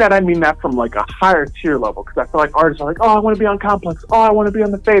I say that, I mean that from like a higher tier level, because I feel like artists are like, oh, I want to be on Complex, oh, I want to be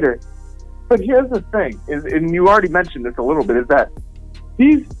on the Fader. But here's the thing, and you already mentioned this a little bit, is that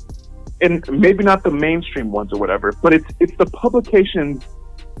these, and maybe not the mainstream ones or whatever, but it's the publications,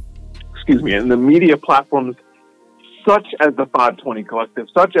 and the media platforms such as the 520 Collective,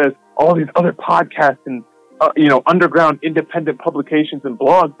 such as all these other podcasts and underground independent publications and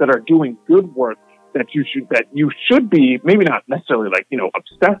blogs that are doing good work that you should be, maybe not necessarily like,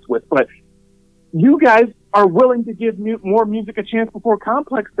 obsessed with, but you guys are willing to give more music a chance before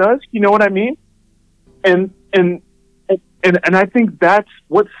Complex does. You know what I mean? And I think that's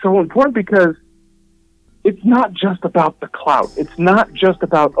what's so important, because it's not just about the clout. It's not just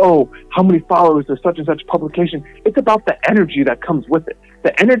about, oh, how many followers does such and such publication. It's about the energy that comes with it.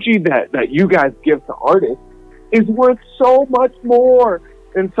 The energy that you guys give to artists is worth so much more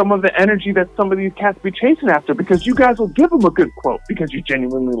than some of the energy that some of these cats be chasing after, because you guys will give them a good quote because you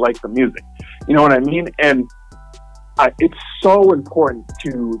genuinely like the music. You know what I mean? And it's so important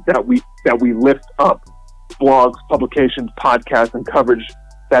that we lift up blogs, publications, podcasts, and coverage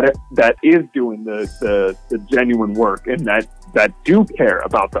that is doing the genuine work and that do care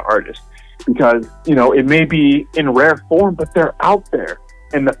about the artist, because it may be in rare form, but they're out there,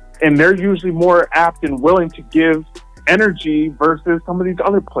 and they're usually more apt and willing to give energy versus some of these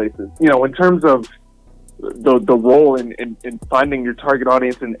other places. In terms of the role in finding your target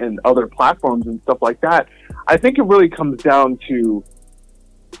audience and other platforms and stuff like that, I think it really comes down to,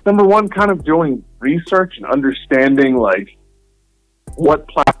 number one, kind of doing research and understanding like what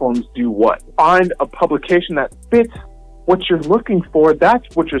platforms do what. Find a publication that fits what you're looking for.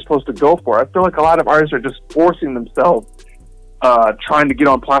 That's what you're supposed to go for. I feel like a lot of artists are just forcing themselves, trying to get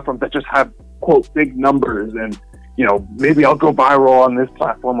on platforms that just have, quote, big numbers and, maybe I'll go viral on this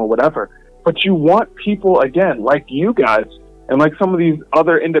platform or whatever. But you want people, again, like you guys and like some of these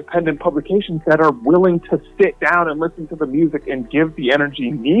other independent publications that are willing to sit down and listen to the music and give the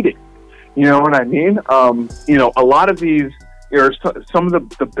energy needed. You know what I mean? A lot of these, or some of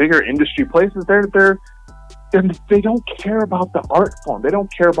the bigger industry places, they don't care about the art form. They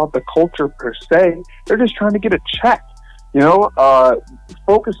don't care about the culture per se. They're just trying to get a check.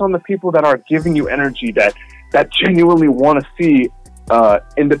 Focus on the people that are giving you energy, that genuinely want to see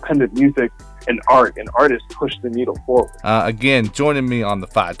independent music and art and artists push the needle forward. Again, joining me on the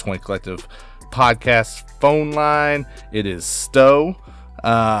 520 Collective podcast phone line, it is Stowe.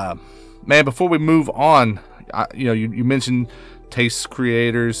 Man, before we move on, you mentioned Taste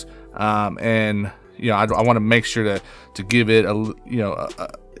Creators, and I want to make sure to give it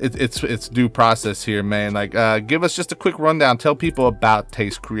its due process here, man. Like, give us just a quick rundown. Tell people about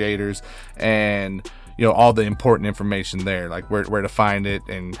Taste Creators and all the important information there, like where to find it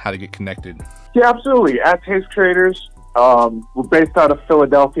and how to get connected. Yeah, absolutely. At Taste Creators, we're based out of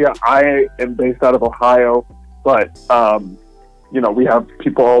Philadelphia. I am based out of Ohio, but we have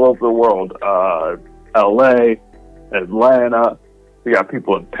people all over the world. LA, Atlanta, we got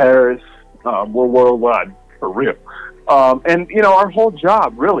people in Paris. We're worldwide, for real. And our whole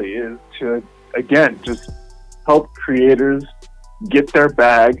job really is to, again, just help creators get their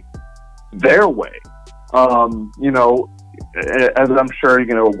bag their way. As I'm sure,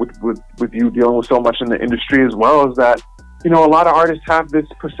 with you dealing with so much in the industry as well, is that, a lot of artists have this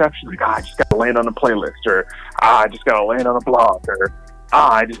perception, like, I just got to land on a playlist, or I just got to land on a blog, or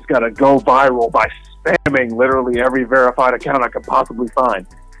I just got to go viral by spamming literally every verified account I could possibly find.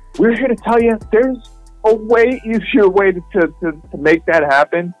 We're here to tell you there's a way easier way to make that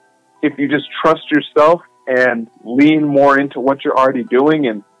happen if you just trust yourself and lean more into what you're already doing,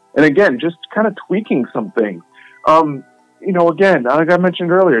 and again, just kind of tweaking some things. Again, like I mentioned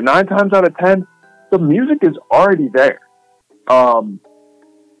earlier, 9 times out of 10, the music is already there.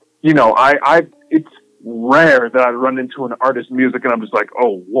 You know, it's rare that I run into an artist's music and I'm just like,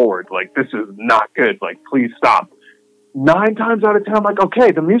 oh Lord, like this is not good. Like, please stop. 9 times out of 10, I'm like,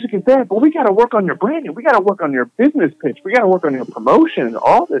 okay, the music is there, but we got to work on your branding. We got to work on your business pitch. We got to work on your promotion and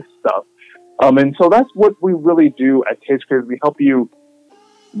all this stuff. And so that's what we really do at Taste Craze. We help you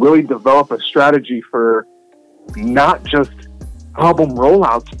really develop a strategy for not just album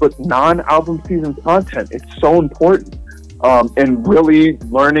rollouts, but non-album season content. It's so important. And really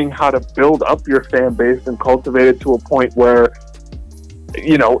learning how to build up your fan base and cultivate it to a point where,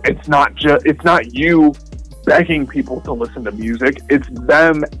 you know, it's not you begging people to listen to music. It's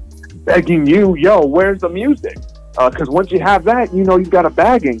them begging you, yo, where's the music? Because once you have that, you know you've got a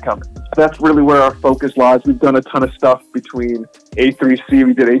bag incoming. That's really where our focus lies. We've done a ton of stuff between A3C.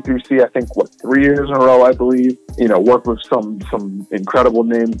 We did A3C, I think, 3 years in a row, I believe. You know, worked with some incredible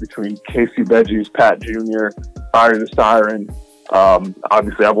names between Casey Veggies, Pat Jr., Fire the Siren.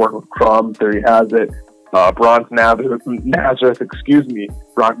 Obviously, I've worked with Crumb, There He Has It, Bronze Nazareth,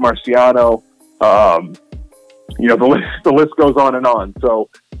 Rock Marciano. You know, the list goes on and on. So,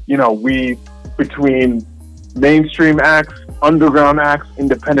 you know, we, between mainstream acts, underground acts,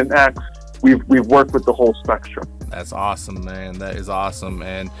 independent acts, we've worked with the whole spectrum. That's awesome, man. That is awesome.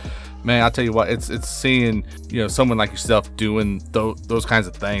 And man, I'll tell you what, it's seeing, you know, someone like yourself doing those kinds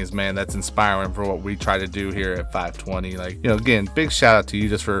of things, man, that's inspiring for what we try to do here at 520. Like, you know, again, big shout out to you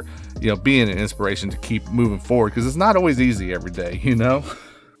just for, you know, being an inspiration to keep moving forward, because it's not always easy every day, you know?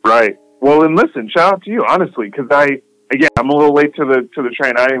 Right. Well, and listen, shout out to you, honestly, because I'm a little late to the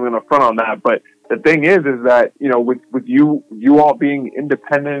train. I ain't even gonna front on that, but the thing is that, you know, with you all being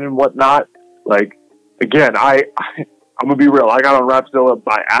independent and whatnot, like, again, I'm gonna be real. I got on Rapzilla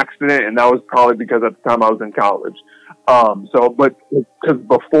by accident, and that was probably because at the time I was in college. But because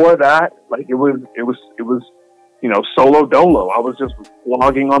before that, like, it was, you know, solo dolo. I was just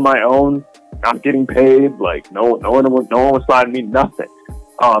vlogging on my own, not getting paid. Like, no one was sliding me nothing.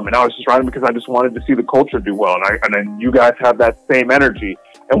 And I was just writing because I just wanted to see the culture do well. And then you guys have that same energy.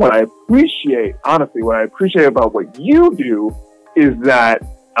 And what I appreciate about what you do is that,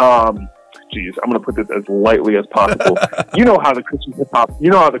 I'm going to put this as lightly as possible. You know how the Christian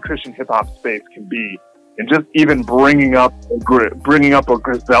hip hop space can be. And just even bringing up a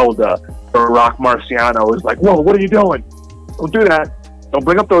Griselda or a Rock Marciano is like, whoa, what are you doing? Don't do that. Don't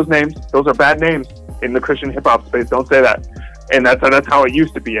bring up those names. Those are bad names in the Christian hip hop space. Don't say that. And that's how it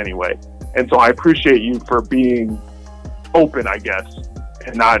used to be anyway. And so I appreciate you for being open, I guess,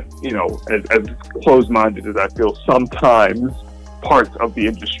 and not, you know, as closed-minded as I feel sometimes parts of the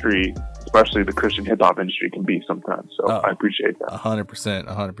industry, especially the Christian hip-hop industry, can be sometimes. So I appreciate that.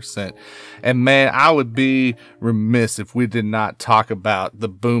 100%. And man, I would be remiss if we did not talk about the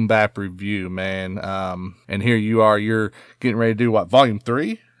Boom Bap Review, man. And here you are, you're getting ready to do what, Volume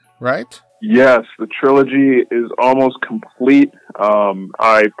 3, right? Yes, the trilogy is almost complete.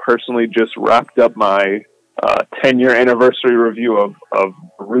 I personally just wrapped up my 10-year anniversary review of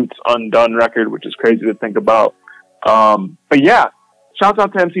Roots Undone record, which is crazy to think about. But yeah, shouts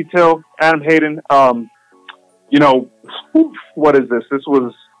out to MC Till, Adam Hayden. You know, what is this? This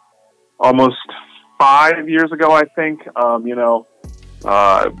was almost 5 years ago, I think. You know,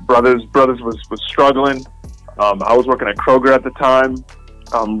 Brothers was struggling. I was working at Kroger at the time.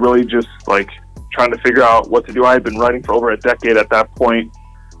 Really just like trying to figure out what to do. I had been writing for over a decade at that point,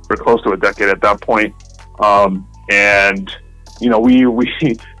 or close to a decade at that point. And you know, we went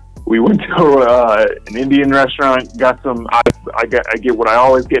to an Indian restaurant, got some. I get what I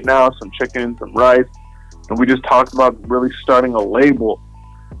always get now: some chicken, some rice, and we just talked about really starting a label.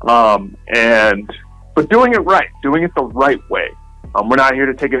 But doing it right, doing it the right way. We're not here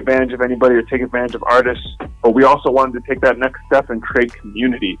to take advantage of anybody or take advantage of artists, but we also wanted to take that next step and create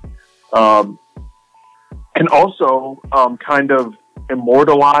community. And also kind of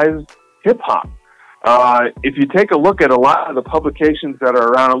immortalize hip hop. If you take a look at a lot of the publications that are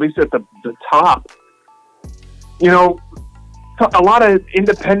around, at least at the top, you know, a lot of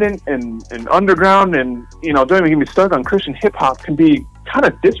independent and underground and, you know, don't even get me started on Christian hip hop can be kind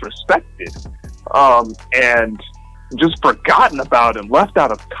of disrespected. And just forgotten about and left out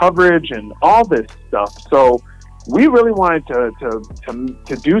of coverage and all this stuff. So we really wanted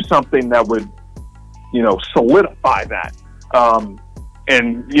to do something that would, you know, solidify that.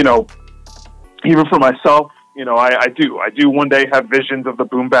 And, you know, even for myself, you know, I do one day have visions of the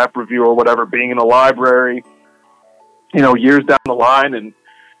Boom Bap Review or whatever being in a library, you know, years down the line. And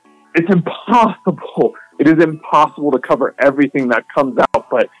it's impossible. It is impossible to cover everything that comes out.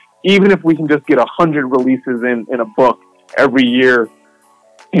 But even if we can just get 100 releases in a book every year,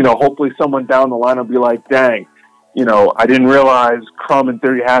 you know, hopefully someone down the line will be like, dang, you know, I didn't realize Crumb and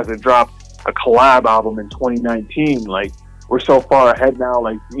 30 Hazard dropped a collab album in 2019. Like, we're so far ahead now.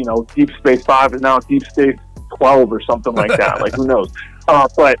 Like, you know, Deep Space 5 is now Deep Space 12 or something like that. Like, who knows?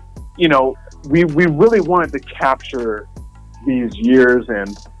 But, you know, we really wanted to capture these years,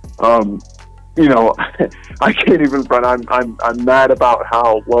 and you know, I can't even front. I'm mad about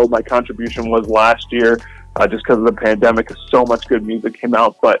how low my contribution was last year, just because of the pandemic. So much good music came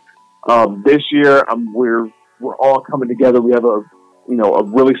out, but this year we're all coming together. We have a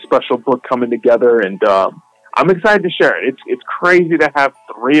really special book coming together, and I'm excited to share it. It's crazy to have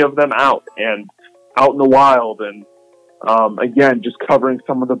 3 of them out in the wild, and again, just covering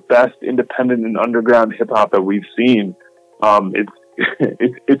some of the best independent and underground hip hop that we've seen.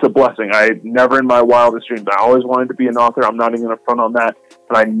 It's a blessing. I never in my wildest dreams, I always wanted to be an author. I'm not even going to front on that,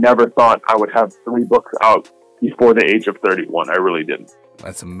 but I never thought I would have 3 books out before the age of 31. I really didn't.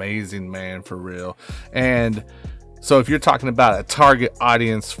 That's amazing, man, for real. And so if you're talking about a target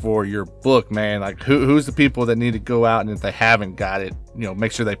audience for your book, man, like who's the people that need to go out, and if they haven't got it, you know,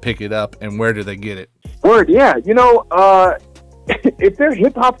 make sure they pick it up, and where do they get it? Word, yeah. You know, if they're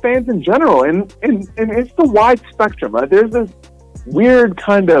hip hop fans in general, and it's the wide spectrum. There's this weird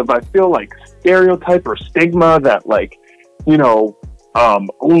kind of, I feel like, stereotype or stigma that, like, you know,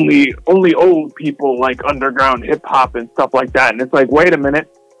 only old people like underground hip hop and stuff like that. And it's like, wait a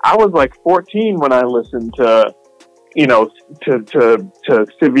minute, I was like 14 when I listened to, you know, to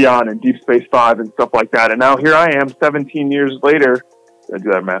Sivion and Deep Space 5 and stuff like that. And now here I am 17 years later. Did I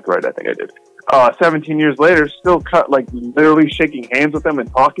do that math right? I think I did. 17 years later, still literally shaking hands with them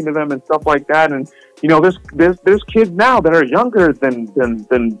and talking to them and stuff like that. And, you know, there's kids now that are younger than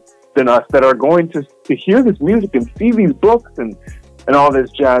us that are going to hear this music and see these books and all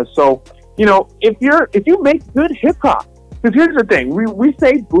this jazz. So, you know, if you make good hip hop, because here's the thing, we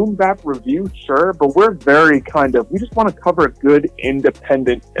say boom bap review, sure, but we're very we just want to cover good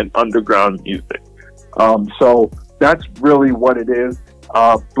independent and underground music. So that's really what it is.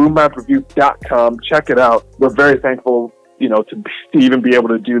 BoomBapReview.com. Check it out. We're very thankful, you know, to even be able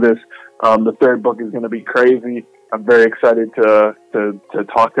to do this. The 3rd book is going to be crazy. I'm very excited to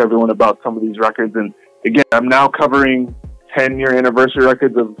talk to everyone about some of these records. And again, I'm now covering 10-year anniversary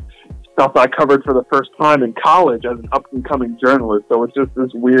records of stuff I covered for the first time in college as an up-and-coming journalist. So it's just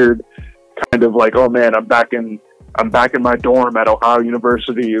this weird kind of like, oh man, I'm back in my dorm at Ohio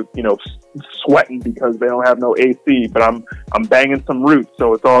University, you know, sweating because they don't have no AC, but I'm banging some roots,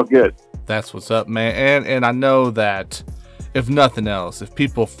 so it's all good. That's what's up, man. And I know that if nothing else, if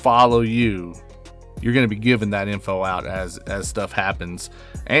people follow you, you're going to be giving that info out as stuff happens,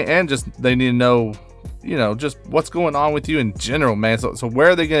 and just they need to know, you know, just what's going on with you in general, man. So where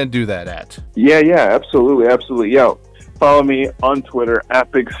are they going to do that at? Yeah, absolutely. Yo, follow me on Twitter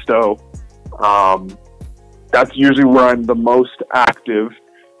at Big Stow. That's usually where I'm the most active.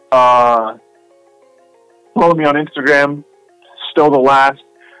 Follow me on Instagram, Stow the Last.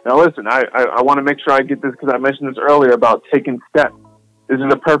 Now listen, I want to make sure I get this, because I mentioned this earlier about taking steps. This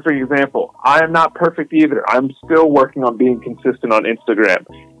is a perfect example. I am not perfect either. I'm still working on being consistent on Instagram.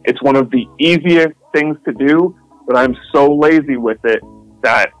 It's one of the easiest things to do, but I'm so lazy with it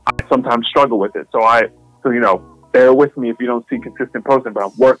that I sometimes struggle with it. So you know, bear with me if you don't see consistent posting, but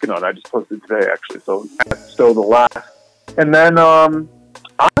I'm working on it. I just posted today, actually. So that's still the last. And then,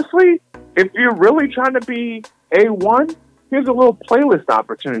 honestly, if you're really trying to be A1, here's a little playlist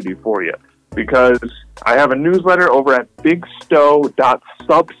opportunity for you, because I have a newsletter over at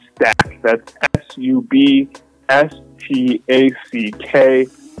bigstow.substack. That's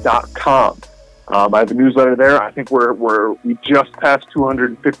substack.com. I have a newsletter there. I think we just passed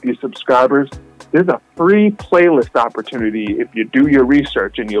 250 subscribers. There's a free playlist opportunity if you do your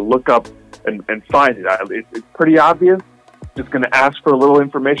research and you look up and find it. It's pretty obvious. Just going to ask for a little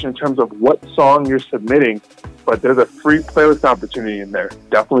information in terms of what song you're submitting, but there's a free playlist opportunity in there.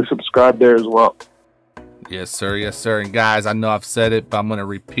 Definitely subscribe there as well. Yes, sir. Yes, sir. And guys, I know I've said it, but I'm going to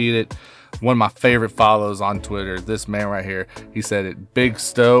repeat it. One of my favorite follows on Twitter, this man right here, he said it, Big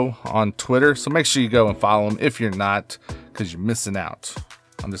Stow on Twitter. So make sure you go and follow him if you're not, because you're missing out.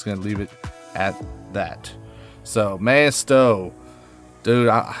 I'm just going to leave it at that. So, man, Stow, dude,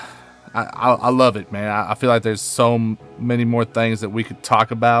 I love it, man. I feel like there's so many more things that we could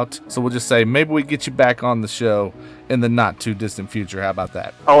talk about. So we'll just say maybe we get you back on the show in the not too distant future. How about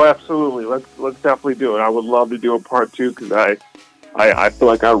that? Oh, absolutely. Let's definitely do it. I would love to do a part 2, because I feel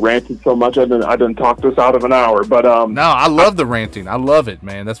like I ranted so much. I didn't talk this out of an hour, but no, I love the ranting. I love it,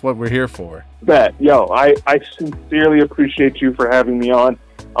 man. That's what we're here for. I sincerely appreciate you for having me on.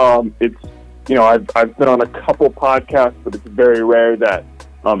 It's, you know, I've been on a couple podcasts, but it's very rare that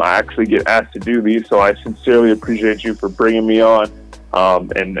I actually get asked to do these, so I sincerely appreciate you for bringing me on,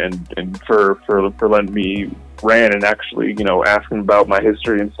 and for letting me rant and actually, asking about my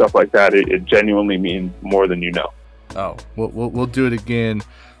history and stuff like that. It genuinely means more than you know. Oh, we'll do it again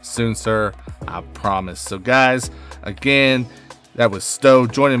soon, sir. I promise. So, guys, again, that was Stowe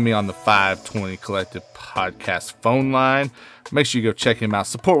joining me on the 520 Collective podcast phone line. Make sure you go check him out.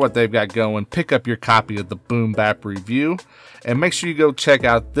 Support what they've got going. Pick up your copy of the Boom Bap Review. And make sure you go check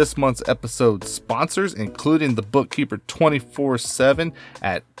out this month's episode sponsors, including the Bookkeeper 24/7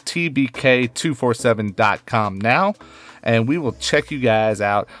 at tbk247.com now. And we will check you guys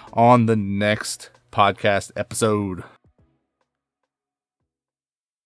out on the next podcast episode.